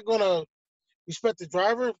 if you're not gonna respect the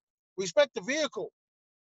driver, respect the vehicle.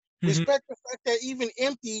 Mhm. Respect the fact that even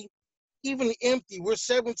empty, we're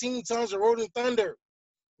 17 tons of rolling thunder.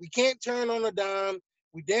 We can't turn on a dime.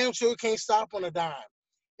 We damn sure can't stop on a dime.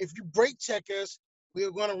 If you brake check us, we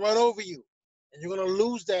are going to run over you, and you're going to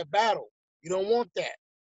lose that battle. You don't want that,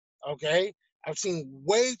 okay? I've seen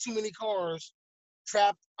way too many cars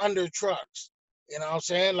trapped under trucks. You know what I'm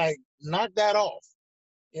saying? Like, knock that off.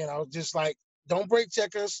 You know, just like, don't brake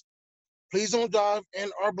check us. Please don't drive in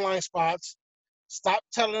our blind spots. Stop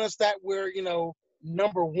telling us that we're, you know,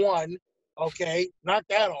 number one. Okay, knock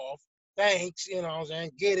that off. Thanks. You know what I'm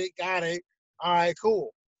saying? Get it, got it. All right,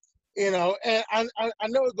 cool. You know, and I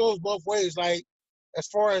know it goes both ways. Like, as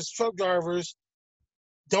far as truck drivers,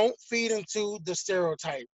 don't feed into the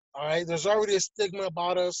stereotype. All right, there's already a stigma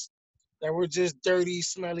about us that we're just dirty,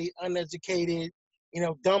 smelly, uneducated, you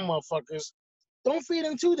know, dumb motherfuckers. Don't feed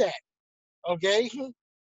into that. Okay,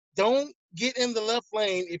 don't get in the left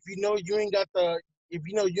lane if you know you ain't got the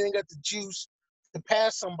juice to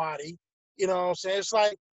pass somebody. You know what I'm saying? It's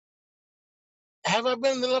like Have I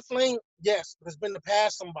been in the left lane? Yes, but it's been to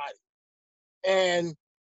pass somebody. And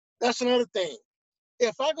that's another thing.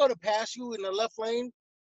 If I go to pass you in the left lane,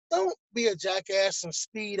 don't be a jackass and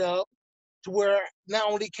speed up to where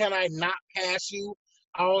not only can I not pass you,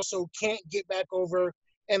 I also can't get back over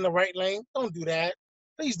in the right lane. Don't do that.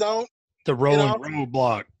 Please don't. The You rolling know?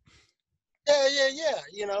 roadblock.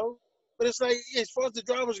 Yeah. But it's like, as far as the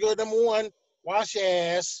drivers go, number one, wash your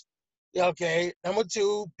ass. Yeah, okay. Number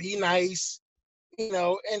two, be nice.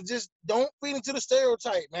 And just don't feed into the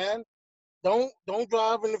stereotype, man. Don't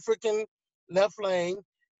drive in the freaking left lane.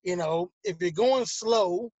 If you're going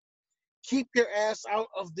slow, keep your ass out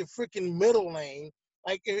of the freaking middle lane.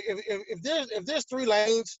 Like if there's 3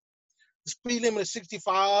 lanes, the speed limit is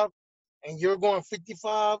 65, and you're going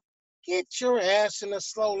 55, get your ass in a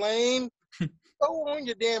slow lane. Go on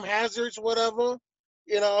your damn hazards, whatever.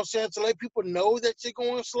 You know what I'm saying? To let people know that you're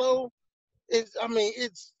going slow. It's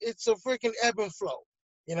a freaking ebb and flow.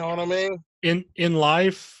 You know what I mean? In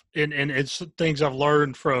life, and it's things I've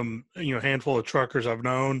learned from a handful of truckers I've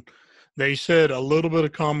known. They said a little bit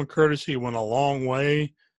of common courtesy went a long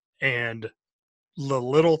way, and the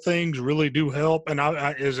little things really do help. And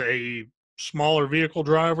I as a smaller vehicle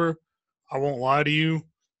driver, I won't lie to you.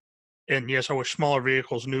 And yes, I wish smaller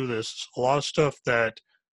vehicles knew this. A lot of stuff that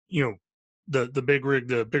you know, the big rig,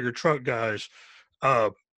 the bigger truck guys, uh,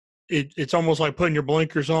 it's almost like putting your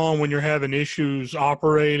blinkers on when you're having issues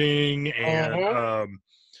operating, and Uh-huh.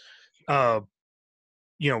 uh,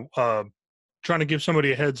 you know, trying to give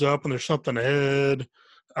somebody a heads up when there's something ahead.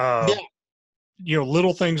 Uh, Yeah.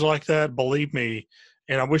 Little things like that. Believe me,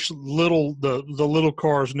 and I wish the little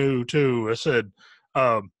cars knew too. I said,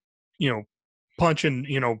 um, you know,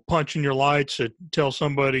 punching your lights to tell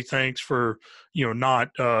somebody thanks for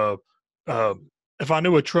not. Uh, if I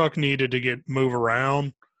knew a truck needed to move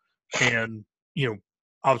around, and you know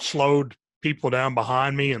I've slowed people down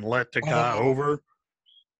behind me and let the guy Uh-huh. over,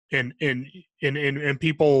 and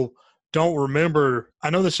people don't remember. I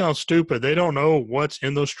know this sounds stupid. They don't know what's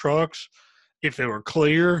in those trucks. If they were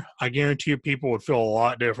clear, I guarantee you people would feel a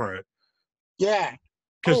lot different, Yeah.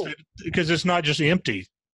 because Oh, it's not just empty.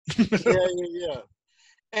 yeah.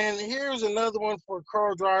 And here's another one for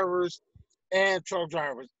car drivers and truck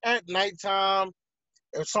drivers. At nighttime,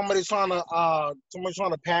 if somebody's trying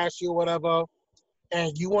to pass you or whatever,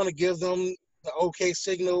 and you want to give them the okay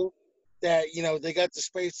signal that they got the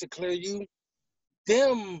space to clear you,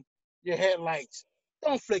 dim your headlights.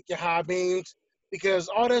 Don't flick your high beams, because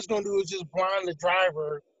all that's gonna do is just blind the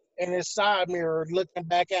driver in his side mirror looking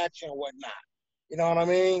back at you and whatnot. You know what I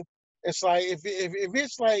mean? It's like if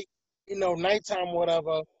it's like nighttime or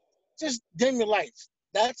whatever, just dim your lights.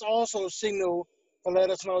 That's also a signal to let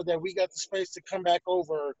us know that we got the space to come back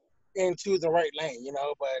over into the right lane.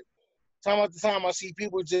 But time after time, I see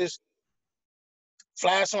people just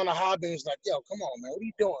flash on the high beams like, yo, come on, man. What are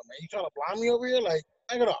you doing, man? You trying to blind me over here? Like,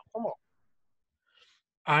 back it up. Come on.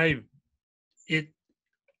 I it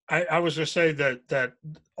I was just say that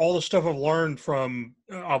all the stuff I've learned from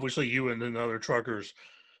obviously you and then other truckers,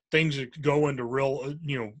 things that go into real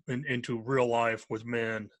into real life with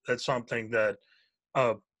men. That's something that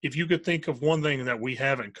uh, if you could think of one thing that we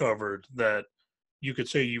haven't covered that you could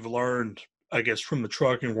say you've learned, I guess, from the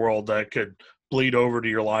trucking world that could bleed over to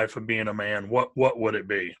your life of being a man, what would it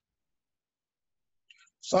be?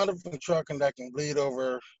 Something from trucking that can bleed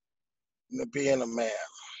over into being a man.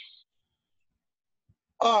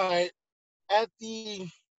 All right. At the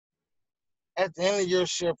at the end of your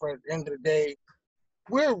shift, or at the end of the day,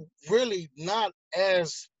 we're really not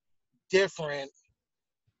as different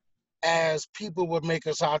as people would make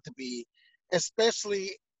us out to be,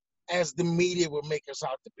 especially as the media would make us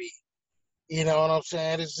out to be. You know what I'm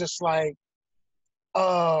saying? It's just like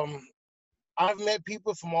um, I've met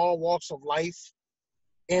people from all walks of life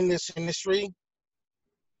in this industry.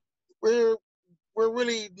 We're we're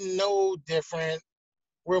really no different.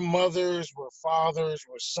 We're mothers, we're fathers,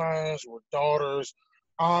 we're sons, we're daughters,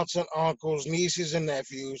 aunts and uncles, nieces and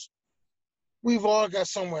nephews. We've all got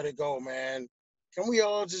somewhere to go, man. Can we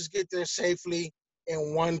all just get there safely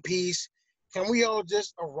in one piece? Can we all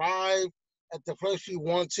just arrive at the place we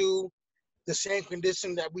want to, the same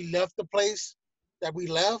condition that we left the place that we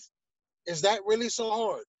left? Is that really so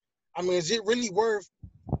hard? I mean, is it really worth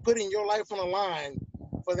putting your life on the line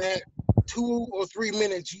for that 2 or 3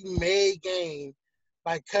 minutes you may gain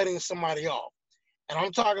by cutting somebody off? And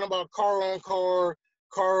I'm talking about car on car,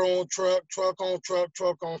 car on truck, truck on truck,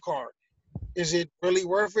 truck on car. Is it really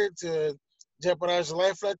worth it to jeopardize your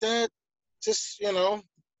life like that? Just,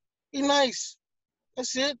 be nice.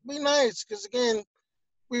 That's it. Be nice. Because, again,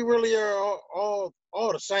 we really are all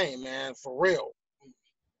the same, man, for real.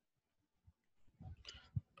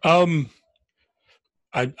 Um,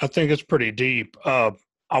 I think it's pretty deep. I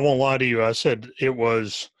won't lie to you. I said that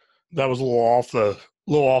was a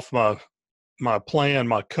little off my plan,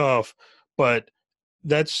 my cuff, but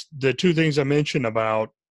that's the two things I mentioned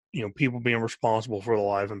about people being responsible for the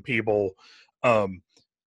life and people. Um,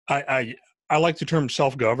 I, I I like the term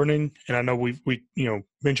self governing, and I know we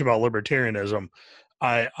mentioned about libertarianism.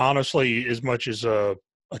 I honestly, as much as I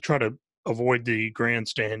try to avoid the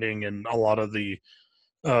grandstanding and a lot of the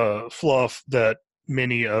fluff that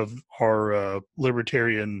many of our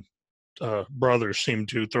libertarian brothers seem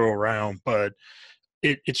to throw around, but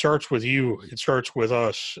it starts with you. It starts with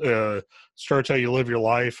us. Starts how you live your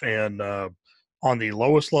life, and on the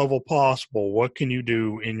lowest level possible, what can you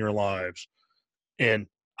do in your lives? And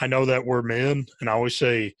I know that we're men, and I always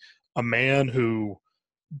say a man who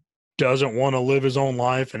doesn't want to live his own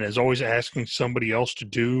life and is always asking somebody else to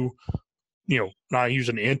do, not use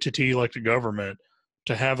an entity like the government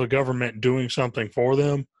to have a government doing something for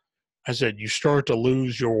them. I said you start to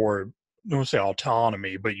lose your, I don't want to say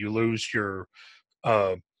autonomy, but you lose your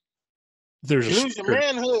uh, there's a You lose your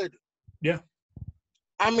spirit. manhood. Yeah.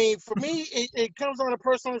 I mean, for me, it comes on a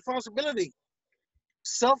personal responsibility,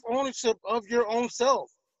 self ownership of your own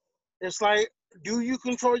self. It's like, do you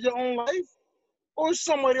control your own life, or is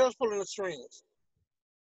somebody else pulling the strings?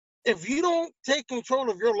 If you don't take control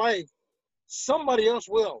of your life, somebody else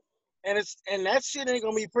will, and that shit ain't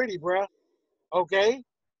gonna be pretty, bruh. Okay.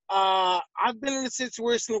 I've been in a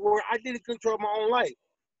situation where I didn't control my own life.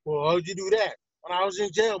 Well, how'd you do that? When I was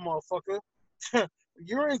in jail, motherfucker.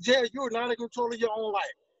 You're in jail. You're not in control of your own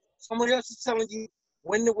life. Somebody else is telling you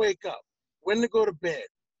when to wake up, when to go to bed,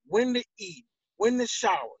 when to eat, when to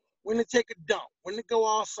shower, when to take a dump, when to go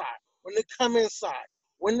outside, when to come inside,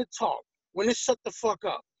 when to talk, when to shut the fuck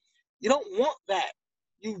up. You don't want that.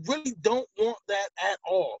 You really don't want that at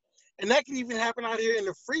all. And that can even happen out here in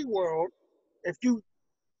the free world if you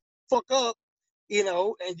fuck up,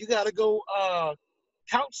 and you got to go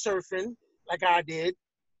couch surfing like I did.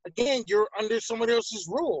 Again, you're under somebody else's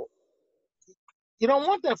rule. You don't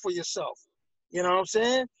want that for yourself. You know what I'm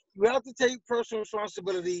saying? You have to take personal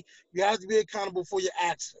responsibility. You have to be accountable for your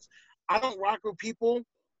actions. I don't rock with people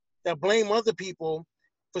that blame other people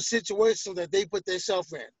for situations that they put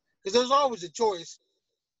themselves in. Because there's always a choice.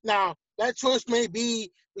 Now, that choice may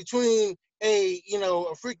be between a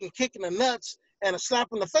freaking kick in the nuts and a slap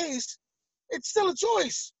in the face. It's still a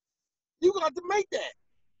choice. You got to make that.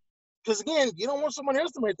 Because again, you don't want somebody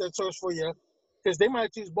else to make that choice for you, because they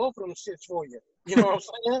might choose both of them shits for you. You know what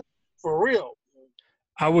I'm saying? For real.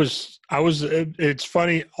 It's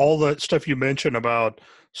funny, all that stuff you mentioned about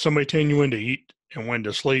somebody telling you when to eat and when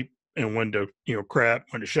to sleep and when to, crap,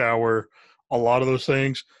 when to shower, a lot of those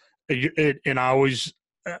things. And I always,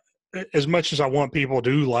 uh, as much as I want people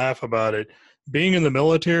to laugh about it, being in the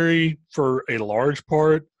military for a large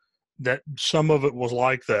part, that some of it was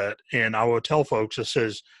like that. And I would tell folks, it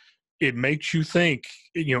says, it makes you think,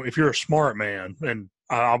 if you're a smart man, and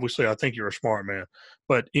obviously I think you're a smart man,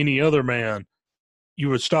 but any other man, you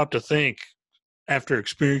would stop to think after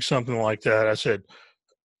experiencing something like that. I said,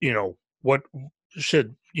 what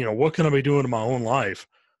what can I be doing in my own life?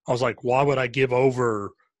 I was like, why would I give over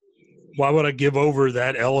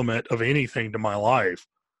that element of anything to my life?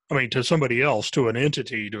 I mean, to somebody else, to an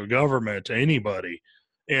entity, to a government, to anybody.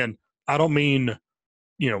 And I don't mean,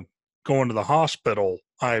 you know, going to the hospital.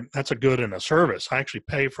 That's a good and a service. I actually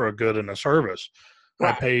pay for a good and a service. I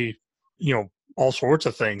Right. pay, all sorts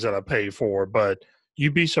of things that I pay for, but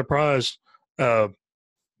you'd be surprised, uh,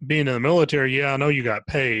 being in the military. Yeah, I know you got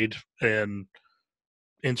paid, and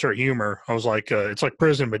insert humor. I was like, it's like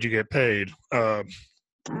prison, but you get paid. I've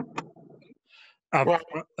Right.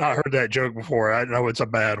 I heard that joke before. I know it's a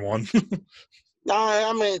bad one.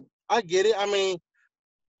 I mean, I get it. I mean,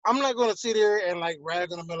 I'm not going to sit here and like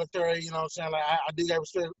rag on the military. You know what I'm saying? Like, I do have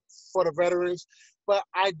respect for the veterans, but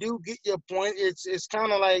I do get your point. It's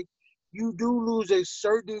kind of like you do lose a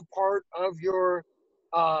certain part of your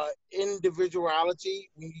individuality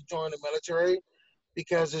when you join the military,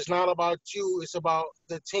 because it's not about you, it's about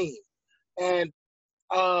the team. And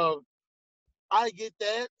uh, I get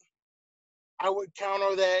that. I would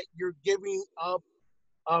counter that you're giving up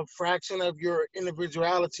a fraction of your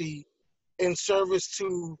individuality in service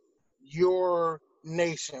to your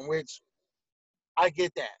nation, which I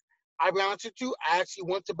get that. I'll be honest with you, I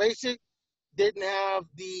actually went to basic, didn't have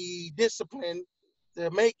the discipline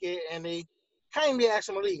to make it, and they kindly asked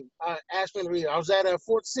me to leave. I was at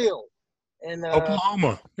Fort Sill, and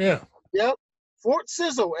Oklahoma. Yeah. yep, Fort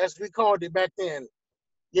Sizzle, as we called it back then.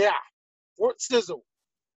 Yeah, Fort Sizzle.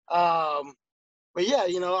 Um, but yeah,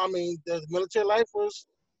 I mean, the military life was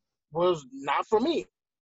not for me.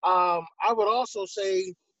 I would also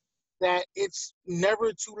say that it's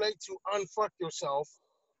never too late to unfuck yourself.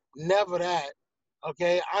 Never that.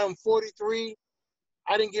 Okay, I'm 43.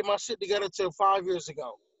 I didn't get my shit together till 5 years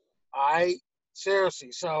ago. All right,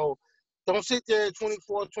 seriously. So don't sit there at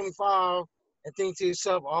 24, 25 and think to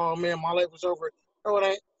yourself, "Oh man, my life is over." No, it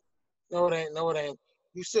ain't. No, it ain't. No, it ain't.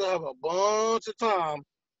 You still have a bunch of time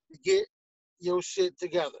to get your shit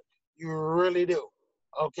together. You really do.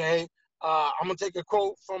 Okay. I'm gonna take a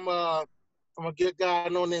quote from a good guy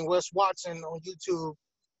known named Wes Watson on YouTube.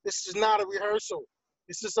 This is not a rehearsal.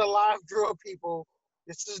 This is a live drill, people.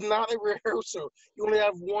 This is not a rehearsal. You only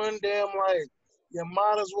have one damn life. You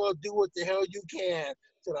might as well do what the hell you can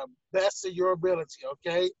to the best of your ability.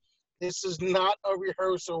 Okay. This is not a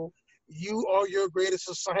rehearsal. You are your greatest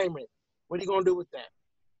assignment. What are you gonna do with that?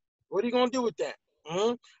 What are you gonna do with that?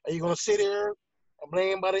 Are you gonna sit here and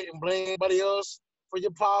blame anybody else for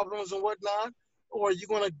your problems and whatnot, or are you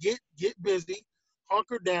gonna get busy,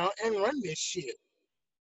 hunker down, and run this shit?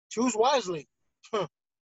 Choose wisely.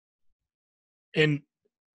 And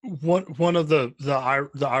one of the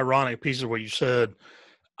ironic pieces of what you said,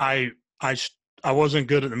 I I I wasn't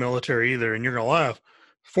good at the military either, and you're gonna laugh.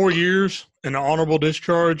 4 years an honorable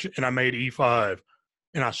discharge, and I made E5,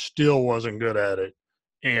 and I still wasn't good at it.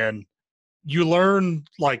 And you learn,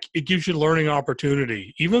 like, it gives you learning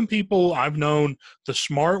opportunity. Even people I've known, the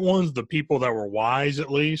smart ones, the people that were wise,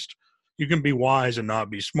 at least, you can be wise and not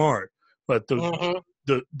be smart. But Mm-hmm.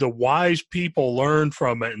 the wise people learned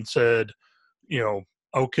from it and said, you know,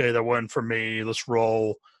 okay, that wasn't for me. Let's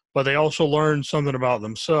roll. But they also learned something about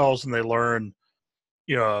themselves, and they learned,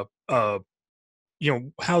 you know,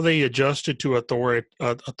 how they adjusted to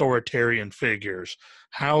authoritarian figures,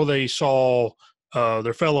 how they saw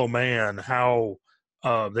their fellow man, how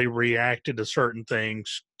they reacted to certain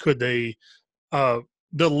things. Could they, the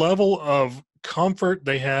level of comfort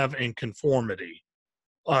they have in conformity,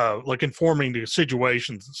 like conforming to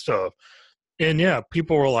situations and stuff. And yeah,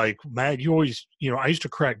 people were like, Matt, you always, I used to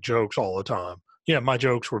crack jokes all the time. Yeah, my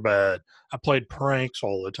jokes were bad. I played pranks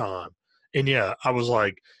all the time. And yeah, I was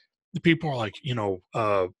like, the people are like,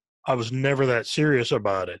 I was never that serious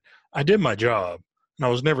about it. I did my job and I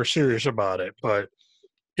was never serious about it. But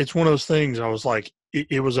it's one of those things. I was like,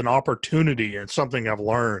 it was an opportunity and something I've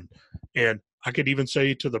learned. And I could even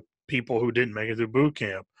say to the people who didn't make it through boot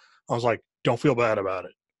camp, I was like, don't feel bad about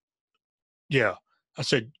it. Yeah. I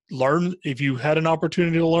said, learn. If you had an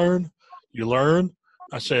opportunity to learn, you learn.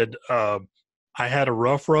 I said, I had a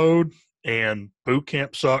rough road and boot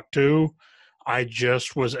camp sucked too. I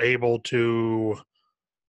just was able to,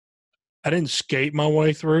 I didn't skate my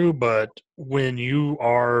way through, but when you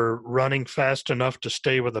are running fast enough to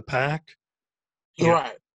stay with the pack, you know,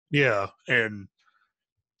 Right. yeah. And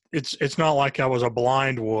it's not like I was a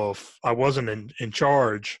blind wolf. I wasn't in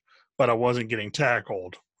charge, but I wasn't getting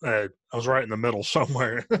tackled. I was right in the middle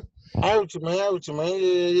somewhere. I heard you, man. I heard you, man.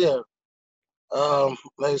 Yeah, yeah, yeah.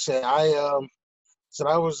 Like I said,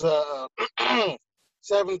 I was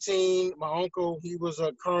 17. My uncle, he was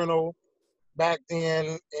a colonel back then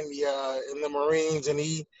in the Marines, and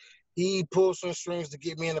he pulled some strings to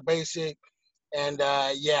get me in the basic. And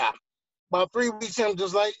yeah, about 3 weeks, I'm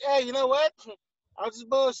just like, hey, you know what? I was just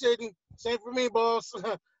bullshitting. Same for me, boss.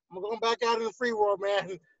 I'm going back out in the free world,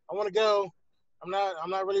 man. I want to go. I'm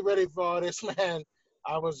not really ready for all this, man.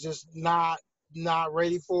 I was just not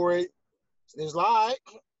ready for it. So it's like,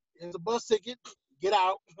 here's a bus ticket. Get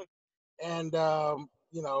out. And I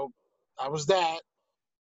was that.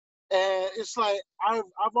 And it's like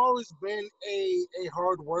I've always been a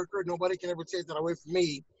hard worker. Nobody can ever take that away from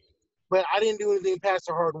me. But I didn't do anything past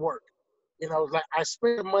the hard work. Like I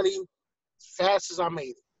spent the money fast as I made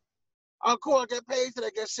it. Oh, cool. I got paid today.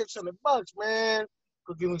 I got $600, man.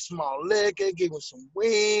 Go give me some more liquor, give me some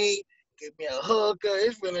weed, give me a hooker.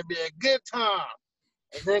 It's gonna be a good time.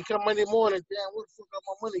 And then come Monday morning, damn, where the fuck got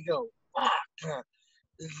my money go? Fuck.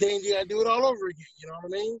 And then you gotta do it all over again. You know what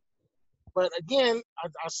I mean? But again,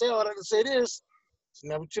 I say all that to say this: it's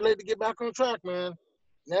never too late to get back on track, man.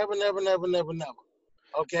 Never, never, never, never, never.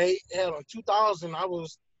 Okay, hell, in 2000, I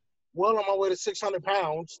was well on my way to 600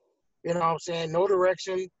 pounds. You know what I'm saying? No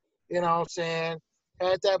direction. You know what I'm saying?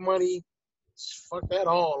 Had that money, fuck that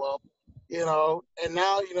all up. And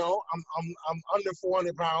now I'm under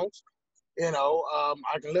 400 pounds.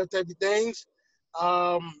 I can lift heavy things,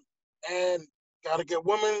 um, and got a good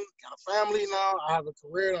woman, got a family now. I have a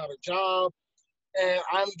career, not a job, and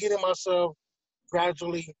I'm getting myself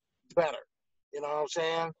gradually better. You know what I'm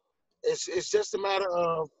saying? It's just a matter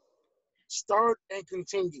of start and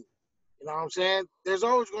continue. You know what I'm saying? There's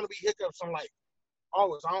always going to be hiccups in life.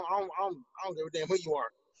 Always. I don't give a damn who you are.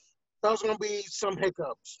 There's going to be some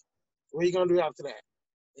hiccups. What are you going to do after that?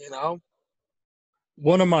 You know?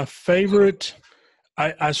 One of my favorite,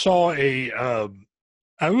 I saw I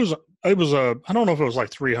was, it was I don't know if it was like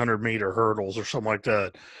 300-meter hurdles or something like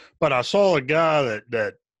that, but I saw a guy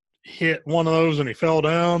that hit one of those and he fell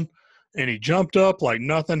down and he jumped up like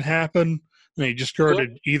nothing happened. And he just Yep.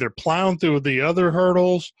 started either plowing through the other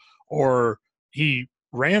hurdles or he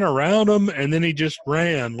ran around them and then he just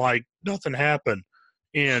ran like nothing happened.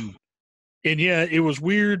 And, and yeah, it was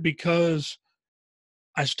weird because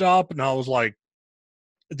I stopped and I was like,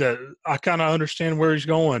 I kind of understand where he's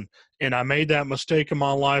going. And I made that mistake in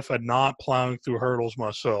my life of not plowing through hurdles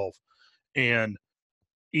myself. And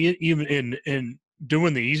even in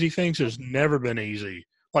doing the easy things has never been easy.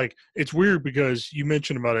 Like, it's weird because you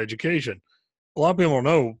mentioned about education. A lot of people don't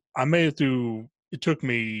know I made it through, it took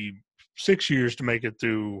me 6 years to make it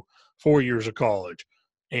through 4 years of college.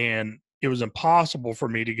 And it was impossible for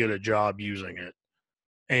me to get a job using it.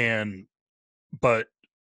 And, but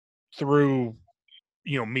through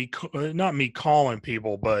not me calling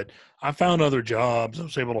people, but I found other jobs. I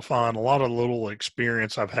was able to find a lot of little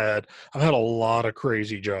experience I've had. I've had a lot of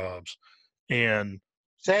crazy jobs. And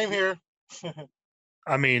Same here.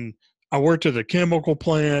 I mean, I worked at a chemical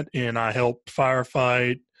plant and I helped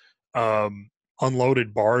firefight, um,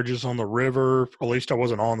 unloaded barges on the river. At least I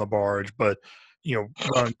wasn't on the barge, but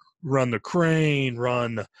run the crane,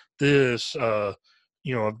 run this. I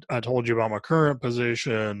told you about my current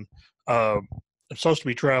position. I'm supposed to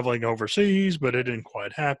be traveling overseas, but it didn't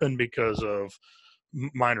quite happen because of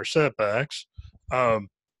minor setbacks.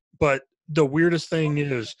 But the weirdest thing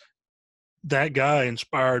is that guy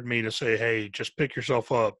inspired me to say, "Hey, just pick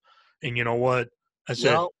yourself up." And you know what? I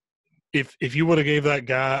said, Yep. if you would have gave that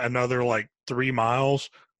guy another like 3 miles,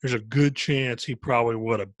 there's a good chance he probably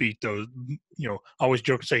would have beat those. I always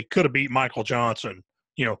joke and say he could have beat Michael Johnson.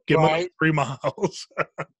 Give him Right. 3 miles.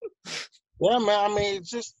 Yeah, man. I mean, it's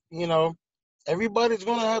just, everybody's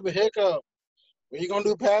going to have a hiccup. What are you going to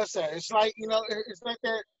do past that? It's like, it's like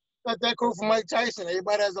that quote from Mike Tyson.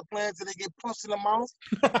 Everybody has a plan till they get punched in the mouth.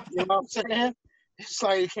 You know what I'm saying? It's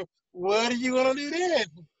like, what are you going to do then?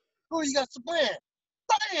 Oh, you got the plan.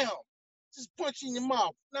 Bam! Just punch you in your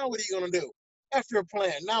mouth. Now what are you going to do? After your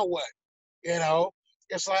plan, now what? You know?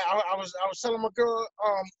 It's like I was telling my girl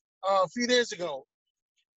a few days ago,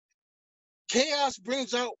 chaos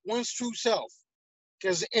brings out one's true self.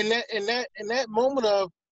 Because in that moment of,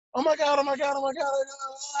 oh my God, oh my God, oh my God,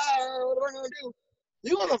 what am I gonna do?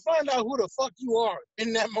 You're gonna find out who the fuck you are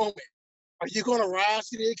in that moment. Are you gonna rise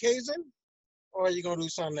to the occasion, or are you gonna do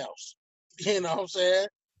something else? You know what I'm saying?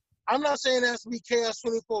 I'm not saying that has to be chaos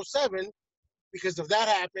 24/7, because if that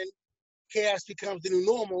happened, chaos becomes the new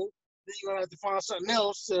normal. Then you're gonna have to find something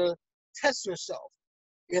else to test yourself.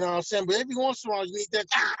 You know what I'm saying? But every once in a while, you need that,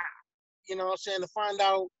 you know what I'm saying, to find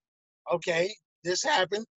out, okay, this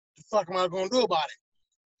happened. The fuck am I gonna do about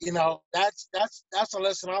it? That's a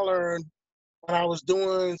lesson I learned when I was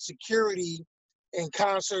doing security in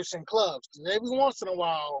concerts and clubs. 'Cause every once in a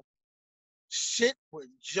while, shit would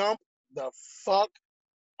jump the fuck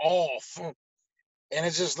off, and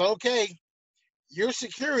it's just okay. Your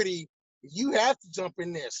security, you have to jump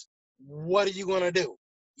in this. What are you gonna do?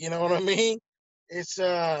 You know what I mean? It's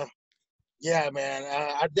yeah, man.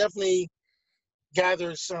 I definitely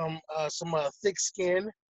gathered some thick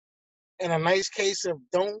skin and a nice case of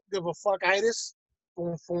don't give a fuck itis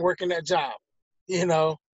from working that job, you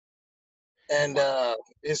know. And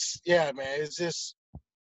it's yeah, man. It's just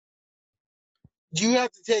you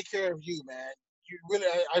have to take care of you, man. You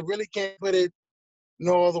really, I really can't put it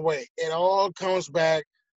no other way. It all comes back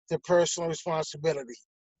to personal responsibility.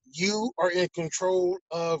 You are in control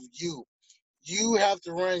of you. You have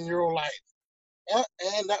to run your life.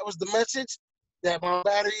 And that was the message that my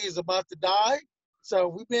battery is about to die. So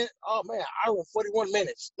we've been, oh man, hour and 41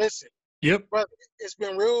 minutes. Listen, Yep. brother, it's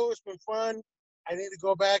been real. It's been fun. I need to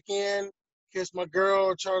go back in, kiss my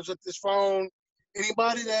girl, charge up this phone.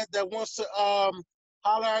 Anybody that wants to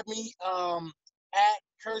holler at me at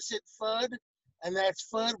Cursed Fudd, and that's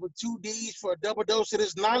Fudd with 2 D's for a double dose of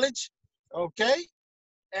this knowledge. Okay?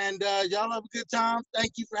 And y'all have a good time.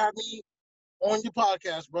 Thank you for having me on your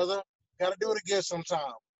podcast, brother. Got to do it again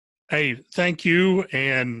sometime. Hey, thank you.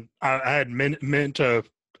 And I had meant to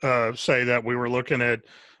say that we were looking at,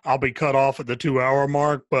 I'll be cut off at the 2 hour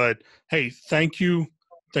mark, but hey, thank you.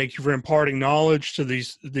 Thank you for imparting knowledge to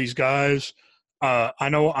these guys. I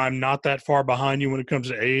know I'm not that far behind you when it comes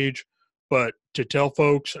to age, but to tell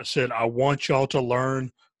folks, I said, I want y'all to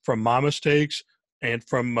learn from my mistakes and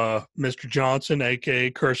from Mr. Johnson, aka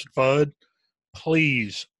Cursed Fudd.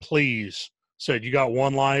 Please, please, said you got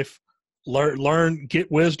one life. learn,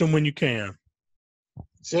 get wisdom when you can.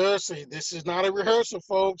 Seriously, this is not a rehearsal,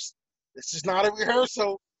 folks. This is not a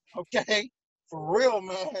rehearsal. Okay, for real,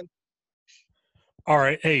 man. All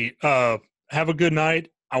right. Hey, have a good night.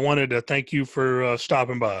 I wanted to thank you for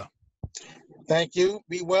stopping by. Thank you.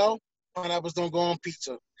 Be well. Pineapples don't go on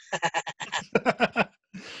pizza.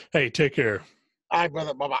 Hey, take care. All right,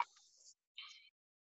 brother. Bye-bye.